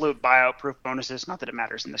 absolute buyout-proof bonuses. Not that it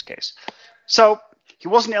matters in this case. So he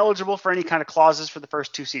wasn't eligible for any kind of clauses for the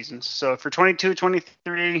first two seasons. So for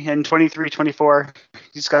 22-23 and 23-24,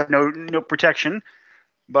 he's got no protection.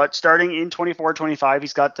 But starting in 24-25,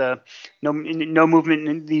 he's got the no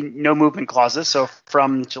movement clauses. So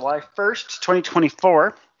from July 1st,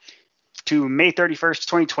 2024. To May 31st,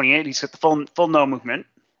 2028, he's got the full no movement.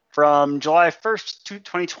 From July 1st to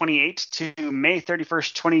 2028 to May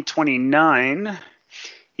 31st, 2029,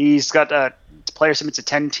 he's got player submits a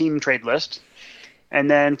 10-team trade list.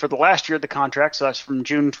 And then for the last year of the contract, so that's from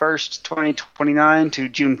June 1st, 2029 to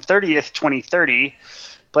June 30th, 2030,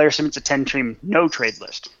 player submits a 10-team no trade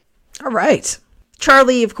list. All right.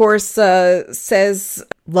 Charlie, of course, says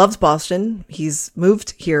loves Boston. He's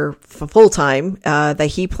moved here for full time. That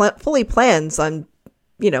he fully plans on,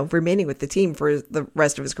 remaining with the team for the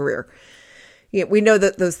rest of his career. We know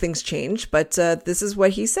that those things change, but this is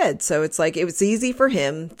what he said. So it's it was easy for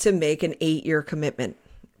him to make an 8-year commitment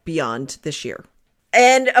beyond this year.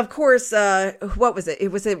 And of course, what was it?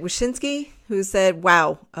 It was Wyshynski who said,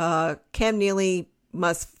 "Wow, Cam Neely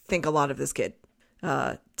must think a lot of this kid."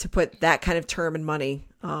 To put that kind of term and money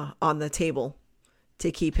on the table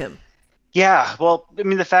to keep him. Yeah, well, I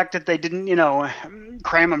mean, the fact that they didn't,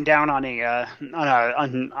 cram him down on a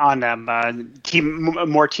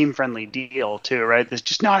more team-friendly deal too, right? That's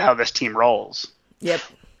just not how this team rolls. Yep.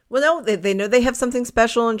 Well, no, they know they have something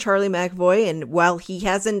special in Charlie McAvoy, and while he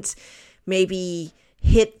hasn't maybe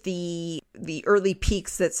hit the early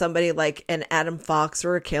peaks that somebody like an Adam Fox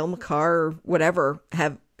or a Cale Makar or whatever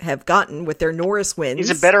have gotten with their Norris wins. He's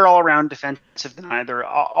a better all-around defensive than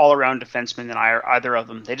all-around defenseman than either of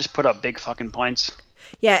them. They just put up big fucking points.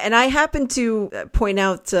 Yeah, and I happened to point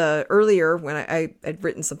out earlier when I'd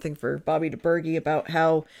written something for Bobby DeBerge about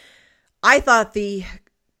how I thought the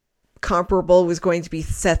comparable was going to be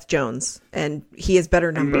Seth Jones, and he has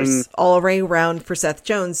better numbers all around for Seth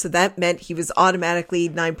Jones, so that meant he was automatically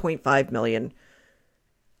 $9.5 million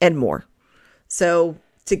and more. So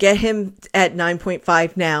to get him at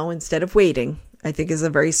 9.5 now instead of waiting, I think is a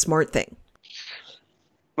very smart thing.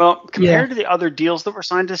 Well, compared to the other deals that were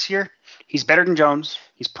signed this year, he's better than Jones.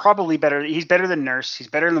 He's probably better. He's better than Nurse. He's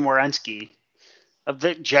better than Werenski. Of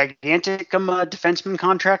the gigantic defenseman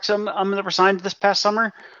contracts that were signed this past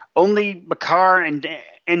summer, only Makar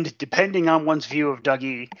and depending on one's view of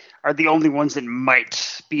Dougie are the only ones that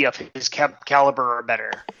might be of his caliber or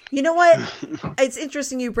better. You know what? It's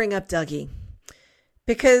interesting you bring up Dougie.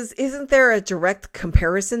 Because isn't there a direct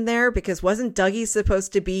comparison there? Because wasn't Dougie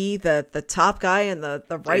supposed to be the top guy on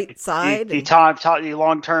the right side? The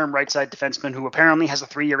long-term right side defenseman who apparently has a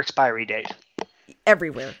 3-year expiry date.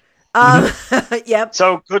 Everywhere. Yep.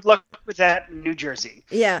 So good luck with that in New Jersey.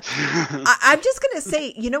 Yeah. I'm just going to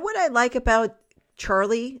say, you know what I like about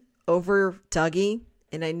Charlie over Dougie?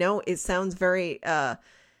 And I know it sounds very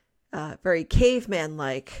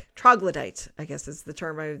caveman-like. Troglodyte, I guess is the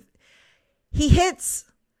term he hits,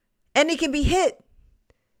 and he can be hit.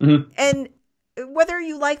 Mm-hmm. And whether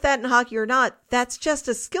you like that in hockey or not, that's just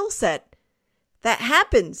a skill set that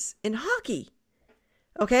happens in hockey.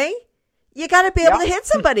 Okay? You got to be able to hit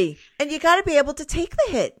somebody, and you got to be able to take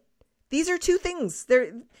the hit. These are two things.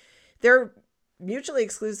 They're mutually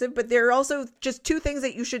exclusive, but they're also just two things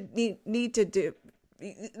that you should need to do,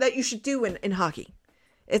 that you should do in hockey.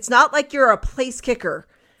 It's not like you're a place kicker.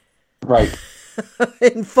 Right.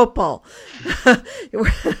 In football.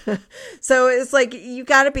 So it's like you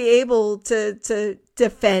got to be able to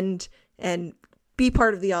defend and be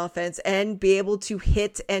part of the offense and be able to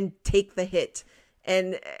hit and take the hit.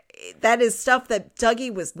 And that is stuff that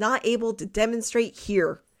Dougie was not able to demonstrate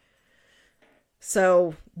here.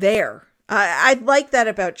 So there. I like that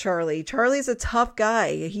about Charlie. Charlie's a tough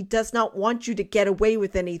guy. He does not want you to get away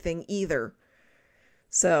with anything either.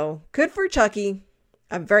 So good for Chucky.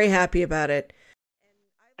 I'm very happy about it.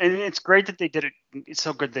 And it's great that they did it. It's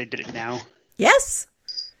so good they did it now. Yes.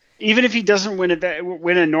 Even if he doesn't win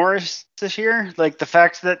a Norris this year, like the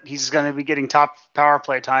fact that he's going to be getting top power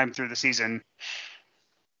play time through the season,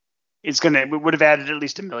 it would have added at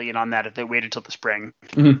least $1 million on that if they waited till the spring.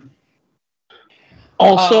 Mm-hmm.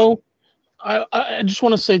 Also, I just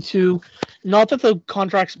want to say too, not that the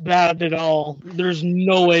contract's bad at all. There's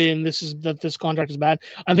no way that this contract is bad.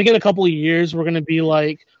 I think in a couple of years we're going to be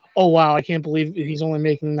like, oh wow, I can't believe he's only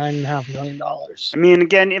making $9.5 million. I mean,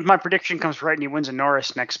 again, if my prediction comes right and he wins a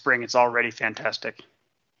Norris next spring, it's already fantastic.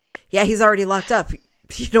 Yeah, he's already locked up.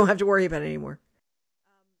 You don't have to worry about it anymore.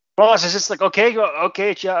 Well, it's just like,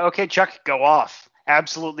 okay, Chuck, go off.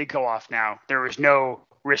 Absolutely go off now. There is no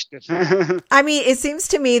risk. I mean, it seems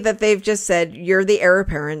to me that they've just said, you're the heir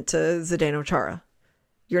apparent to Zdeno Chara.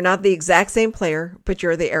 You're not the exact same player, but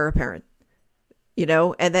you're the heir apparent. You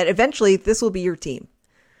know, and that eventually this will be your team.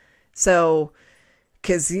 So,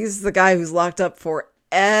 because he's the guy who's locked up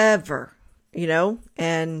forever, you know,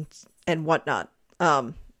 and whatnot.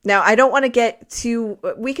 Now, I don't want to get too.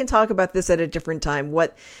 We can talk about this at a different time.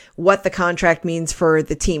 What the contract means for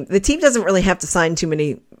the team. The team doesn't really have to sign too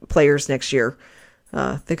many players next year.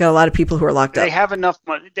 They've got a lot of people who are locked up. They have enough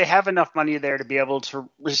money. They have enough money there to be able to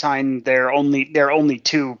resign their only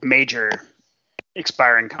two major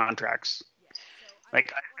expiring contracts.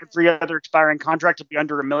 Like every other expiring contract will be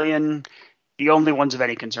under $1 million. The only ones of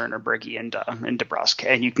any concern are Berge and DeBrusk,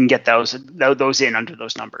 and you can get those in under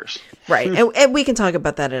those numbers. Right, and we can talk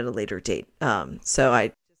about that at a later date. You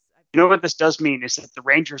know what this does mean is that the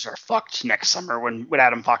Rangers are fucked next summer when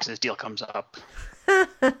Adam Fox's deal comes up.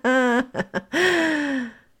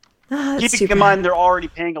 Keeping in mind they're already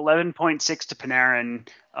paying 11.6 to Panarin.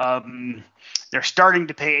 They're starting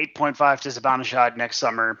to pay 8.5 to Zibanejad next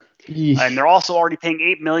summer. Yeesh. And they're also already paying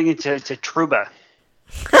 $8 million to Trouba.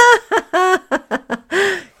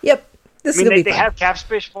 Yep. They have cap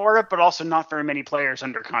space for it, but also not very many players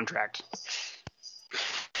under contract.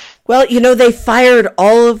 Well, you know, they fired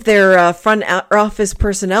all of their front office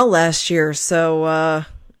personnel last year, so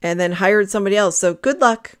and then hired somebody else. So good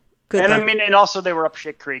luck. I mean, and also they were up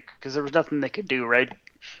shit creek because there was nothing they could do, right?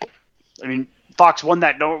 I mean, Fox won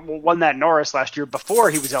that Norris last year before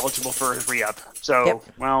he was eligible for his re-up. So, yep.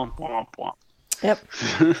 Well, womp womp. Yep.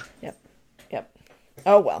 Yep.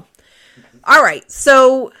 Oh, well. All right.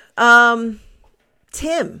 So,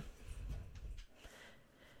 Tim,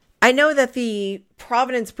 I know that the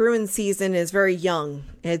Providence Bruins season is very young.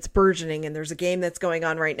 It's burgeoning, and there's a game that's going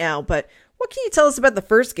on right now. But what can you tell us about the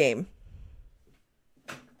first game?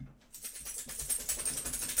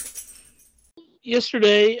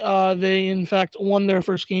 Yesterday, they in fact won their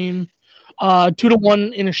first game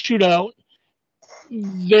 2-1 in a shootout.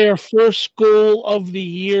 Their first goal of the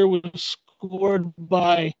year was scored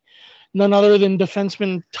by none other than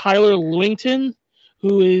defenseman Tyler Lewington,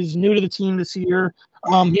 who is new to the team this year.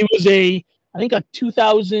 He was I think a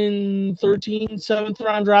 2013 7th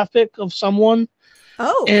round draft pick of someone.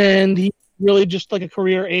 Oh. And he really just like a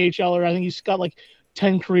career AHLer. I think he's got like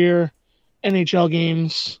 10 career NHL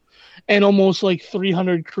games and almost like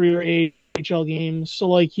 300 career AHL games. So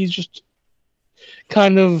like he's just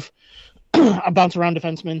kind of a bounce around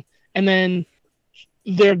defenseman. And then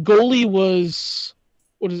their goalie was,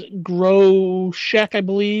 Grosek, I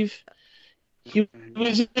believe. He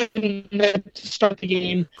was in net to start the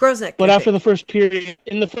game. Grosek. But after the first period,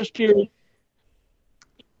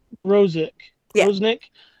 Grosek. Yeah. Grosnick.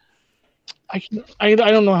 I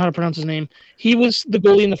don't know how to pronounce his name. He was the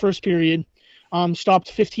goalie in the first period.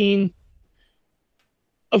 Stopped 15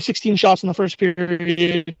 of 16 shots in the first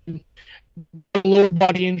period. Lower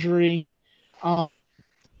body injury. And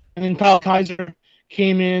then Kyle Kaiser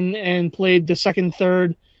came in and played the second,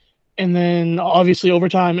 third, and then obviously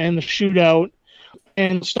overtime and the shootout,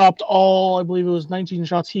 and stopped all, I believe it was 19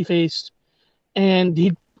 shots he faced. And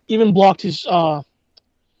he even blocked both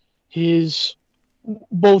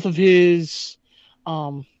of his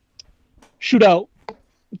shootout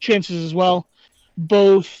chances as well.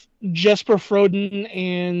 Both Jesper Froden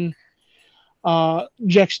and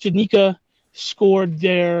Jack Studnicka scored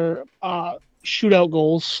their shootout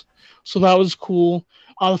goals, so that was cool.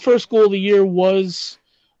 The first goal of the year was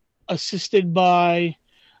assisted by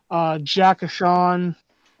Jack Ashawn.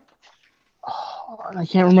 I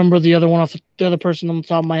can't remember the other person on the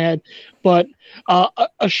top of my head, but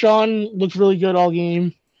Ashawn looked really good all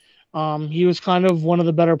game. He was kind of one of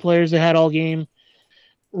the better players they had all game.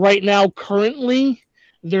 Right now, currently,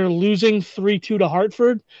 they're losing 3-2 to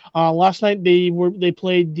Hartford. Last night they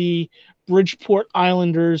played the Bridgeport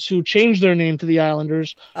Islanders, who changed their name to the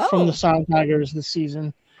Islanders from the Sound Tigers this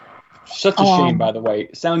season. Such a shame, by the way.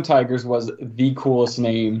 Sound Tigers was the coolest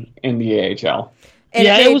name in the AHL. And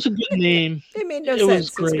it was a good name. It made no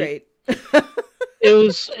sense. It was great.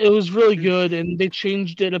 It was really good, and they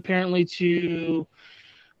changed it apparently to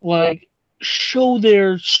show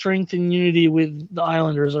their strength and unity with the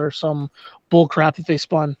Islanders, or some bull crap that they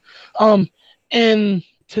spun. And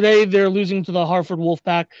today they're losing to the Hartford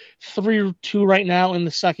Wolfpack 3-2 right now in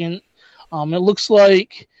the second. It looks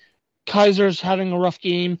like Kaiser's having a rough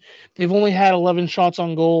game. They've only had 11 shots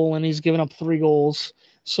on goal, and he's given up 3 goals.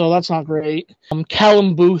 So that's not great.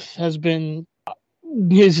 Callum Booth has been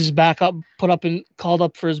his backup, called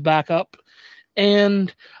up for his backup.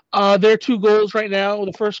 And their 2 goals right now.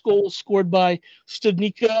 The first goal was scored by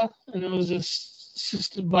Studnicka, and it was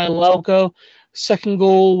assisted by Lauko. Second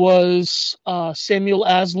goal was Samuel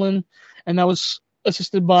Aslan, and that was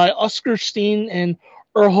assisted by Oskar Steen and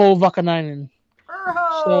Urho Vakanainen.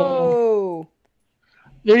 So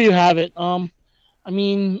there you have it.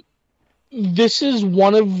 This is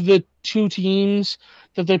one of the 2 teams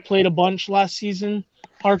that they played a bunch last season,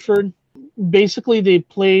 Hartford. Basically, they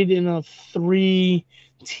played in a 3-team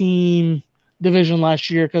division last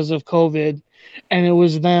year because of COVID, and it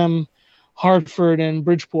was them, Hartford, and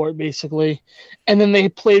Bridgeport, basically. And then they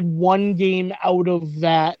played 1 game out of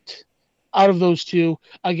those 2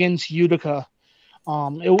 against Utica.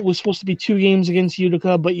 It was supposed to be 2 games against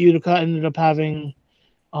Utica, but Utica ended up having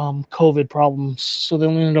COVID problems, so they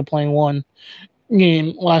only ended up playing 1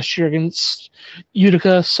 game last year against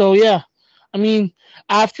Utica. So yeah,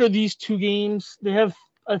 after these 2 games, they have,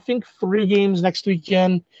 I think, 3 games next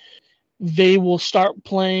weekend. They will start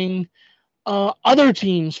playing other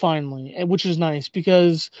teams finally, which is nice,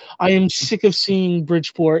 because I am sick of seeing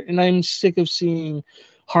Bridgeport and I'm sick of seeing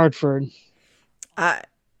Hartford.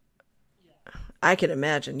 I can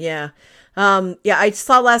imagine, yeah. I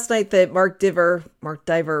saw last night that Mark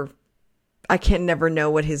Diver, I can never know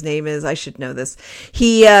what his name is. I should know this.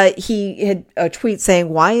 He had a tweet saying,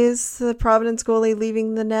 "Why is the Providence goalie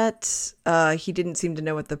leaving the net?" He didn't seem to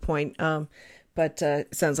know at the point, but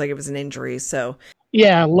it sounds like it was an injury. So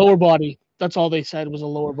yeah, lower body. That's all they said, was a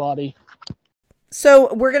lower body.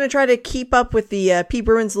 So we're going to try to keep up with the P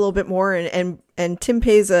Bruins a little bit more, and Tim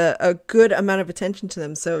pays a good amount of attention to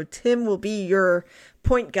them. So Tim will be your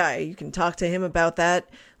point guy. You can talk to him about that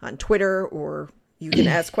on Twitter, or you can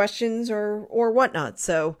ask questions or whatnot.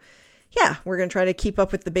 So yeah, we're going to try to keep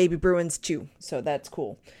up with the baby Bruins too. So that's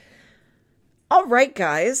cool. All right,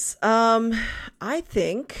 guys. I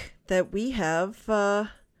think that we have,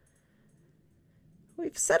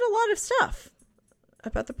 we've said a lot of stuff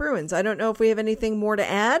about the Bruins. I don't know if we have anything more to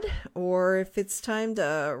add or if it's time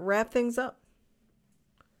to wrap things up.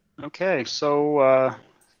 Okay, so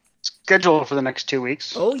schedule for the next 2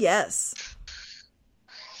 weeks. Oh, yes.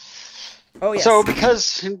 Oh, yes. So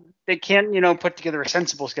because they can't, put together a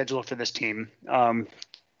sensible schedule for this team,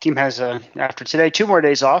 team has, after today, 2 more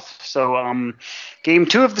days off. So game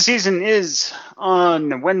 2 of the season is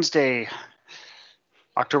on Wednesday,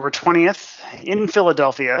 October 20th in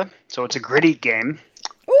Philadelphia. So it's a gritty game.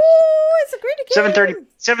 Ooh, it's a gritty game.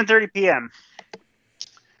 7:30 p.m.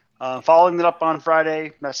 Following it up on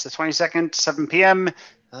Friday, that's the 22nd, 7 p.m.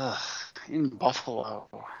 In Buffalo.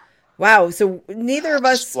 Wow, so neither of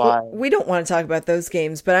us, we don't want to talk about those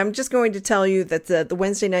games, but I'm just going to tell you that the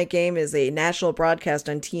Wednesday night game is a national broadcast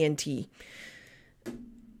on TNT.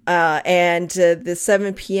 And the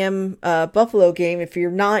 7 p.m. Buffalo game, if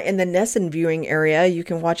you're not in the Nesson viewing area, you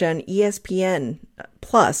can watch on ESPN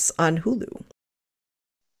Plus on Hulu.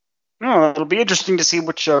 Oh, it'll be interesting to see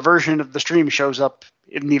which version of the stream shows up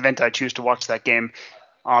in the event I choose to watch that game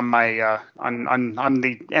on my on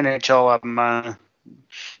the NHL.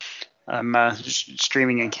 I'm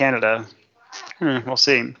streaming in Canada. We'll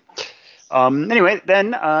see. Anyway, then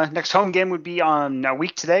next home game would be on a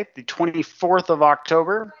week today, the 24th of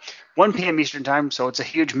October, 1 p.m. Eastern time. So it's a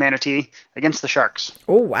huge manatee against the Sharks.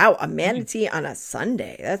 Oh wow, a manatee on a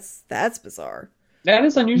Sunday. That's bizarre. That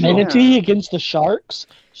is unusual. Manatee against the Sharks.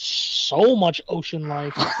 So much ocean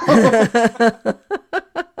life.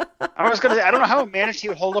 I was gonna say, I don't know how a manatee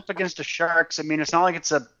would hold up against the sharks. I mean, it's not like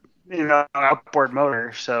it's a outboard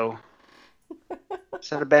motor. So is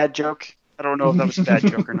that a bad joke? I don't know if that was a bad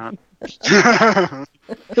joke or not.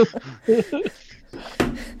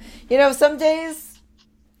 Some days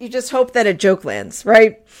you just hope that a joke lands,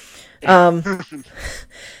 right?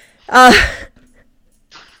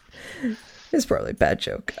 It's probably a bad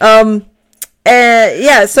joke.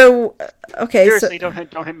 Yeah. So okay. Seriously, don't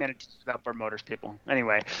hit manatees with outboard motors, people.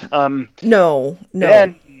 Anyway. No.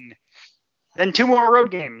 Then 2 more road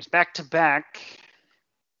games back to back.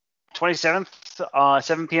 27th,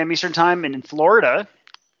 7 p.m. Eastern time, and in Florida,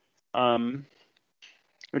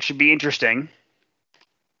 which should be interesting.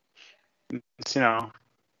 It's,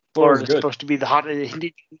 Florida's supposed to be the hot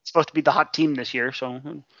team this year. So,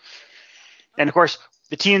 and of course,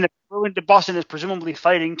 the team that went to Boston is presumably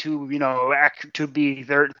fighting to be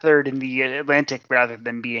third in the Atlantic rather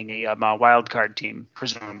than being a wild card team,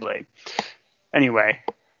 presumably. Anyway,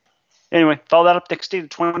 follow that up next day, the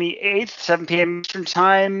 28th, 7 p.m. Eastern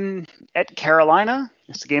time at Carolina.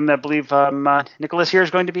 It's the game that I believe Nicholas here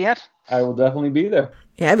is going to be at. I will definitely be there.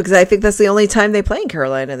 Yeah, because I think that's the only time they play in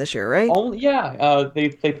Carolina this year, right?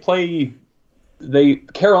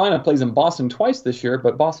 Carolina plays in Boston twice this year,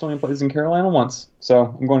 but Boston only plays in Carolina once.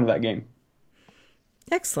 So I'm going to that game.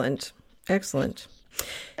 Excellent.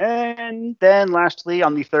 And then lastly,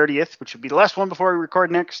 on the 30th, which would be the last one before we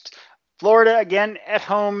record next, Florida again at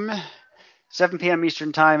home, 7 p.m.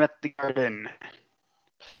 Eastern time at the Garden.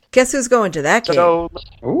 Guess who's going to that game?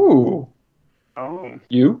 Ooh. Oh.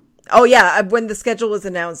 You? Oh, yeah. When the schedule was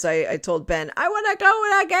announced, I told Ben, I want to go to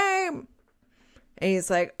that game. And he's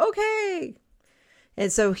like, okay.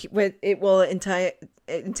 And so what it will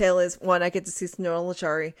entail is, 1, I get to see Noel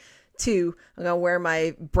Lachari. 2, I'm going to wear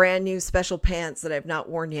my brand new special pants that I've not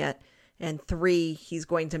worn yet. And 3, he's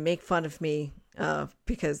going to make fun of me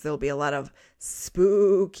because there'll be a lot of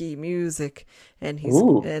spooky music.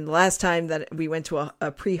 And last time that we went to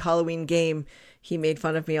a pre-Halloween game, he made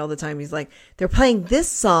fun of me all the time. He's like, they're playing this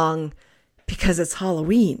song because it's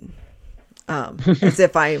Halloween. As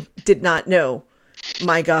if I did not know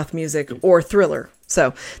my goth music or Thriller.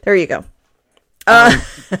 So there you go.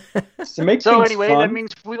 That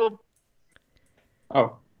means we'll.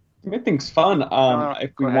 Oh, to make things fun.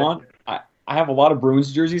 If we want, I have a lot of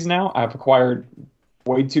Bruins jerseys now. I've acquired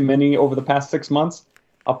way too many over the past 6 months.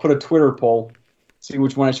 I'll put a Twitter poll, see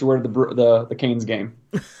which one I should wear to the Canes game.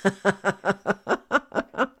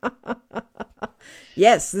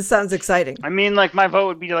 Yes, this sounds exciting. I mean, like, my vote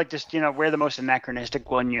would be to, like, just, wear the most anachronistic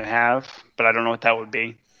one you have, but I don't know what that would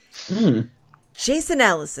be. Jason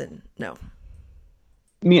Allison. No.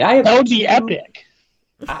 I mean, that would be epic.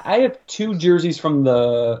 I have 2 jerseys from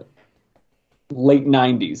the late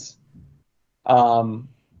 90s,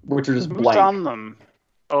 which are just blank. Who's on them?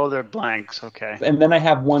 Oh, they're blanks. Okay. And then I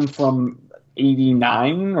have one from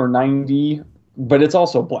 89 or 90, but it's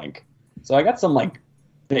also blank. So I got some,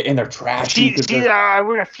 and they're trash.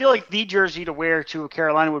 I feel like the jersey to wear to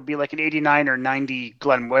Carolina would be like an 89 or 90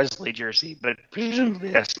 Glenn Wesley jersey, but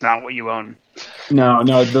presumably that's not what you own. No,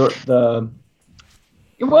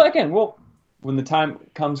 when the time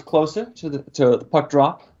comes closer to the puck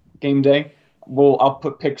drop game day, I'll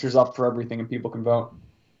put pictures up for everything and people can vote.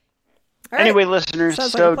 Anyway, listeners,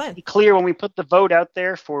 so to be clear, when we put the vote out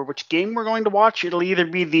there for which game we're going to watch, it'll either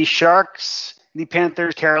be the Sharks, the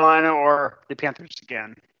Panthers, Carolina, or the Panthers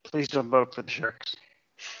again. Please don't vote for the Sharks.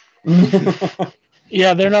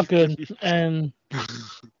 Yeah, they're not good. And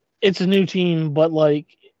it's a new team, but,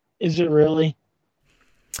 is it really?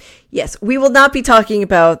 Yes, we will not be talking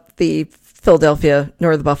about the Philadelphia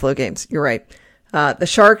nor the Buffalo games. You're right. The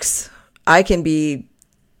Sharks, I can be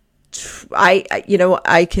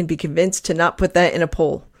convinced to not put that in a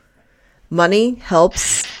poll. Money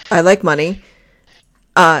helps. I like money.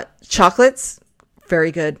 Chocolates,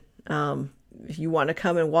 very good. If you want to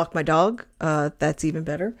come and walk my dog, that's even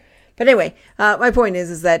better. But anyway, my point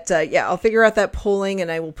is that, I'll figure out that polling and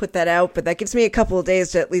I will put that out, but that gives me a couple of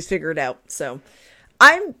days to at least figure it out. So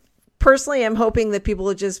I'm hoping that people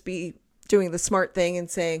will just be doing the smart thing and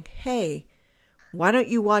saying, hey, why don't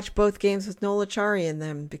you watch both games with Noel Acciari in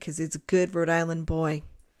them? Because it's a good Rhode Island boy.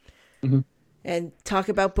 Mm-hmm. And talk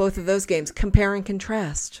about both of those games. Compare and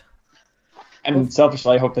contrast. And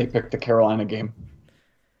selfishly, I hope they pick the Carolina game.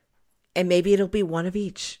 And maybe it'll be one of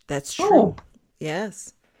each. That's true. Oh.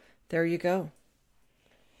 Yes. There you go.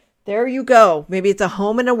 Maybe it's a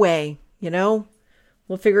home and away. We'll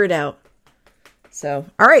figure it out. So,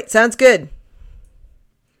 all right. Sounds good.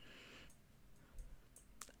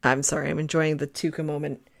 I'm sorry. I'm enjoying the Tuca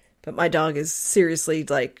moment. But my dog is seriously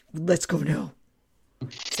like, let's go now.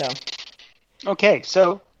 So. Okay.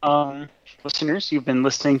 So Listeners, you've been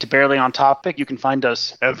listening to Barely on Topic. You can find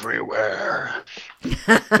us everywhere.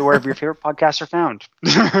 So wherever your favorite podcasts are found.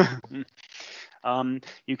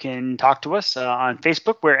 You can talk to us on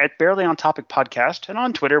Facebook. We're at Barely on Topic Podcast. And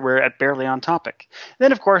on Twitter, we're at Barely on Topic.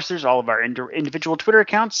 Then, of course, there's all of our individual Twitter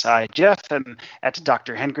accounts. Jeff, am at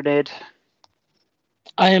Dr. Handgrenade.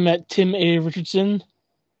 I am at Tim A. Richardson.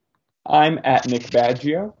 I'm at Nick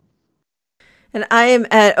Baggio. And I am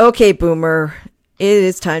at OK Boomer. It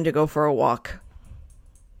is time to go for a walk.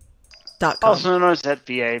 .com. Also known as at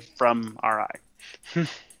VA from RI.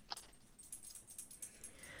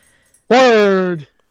 Word!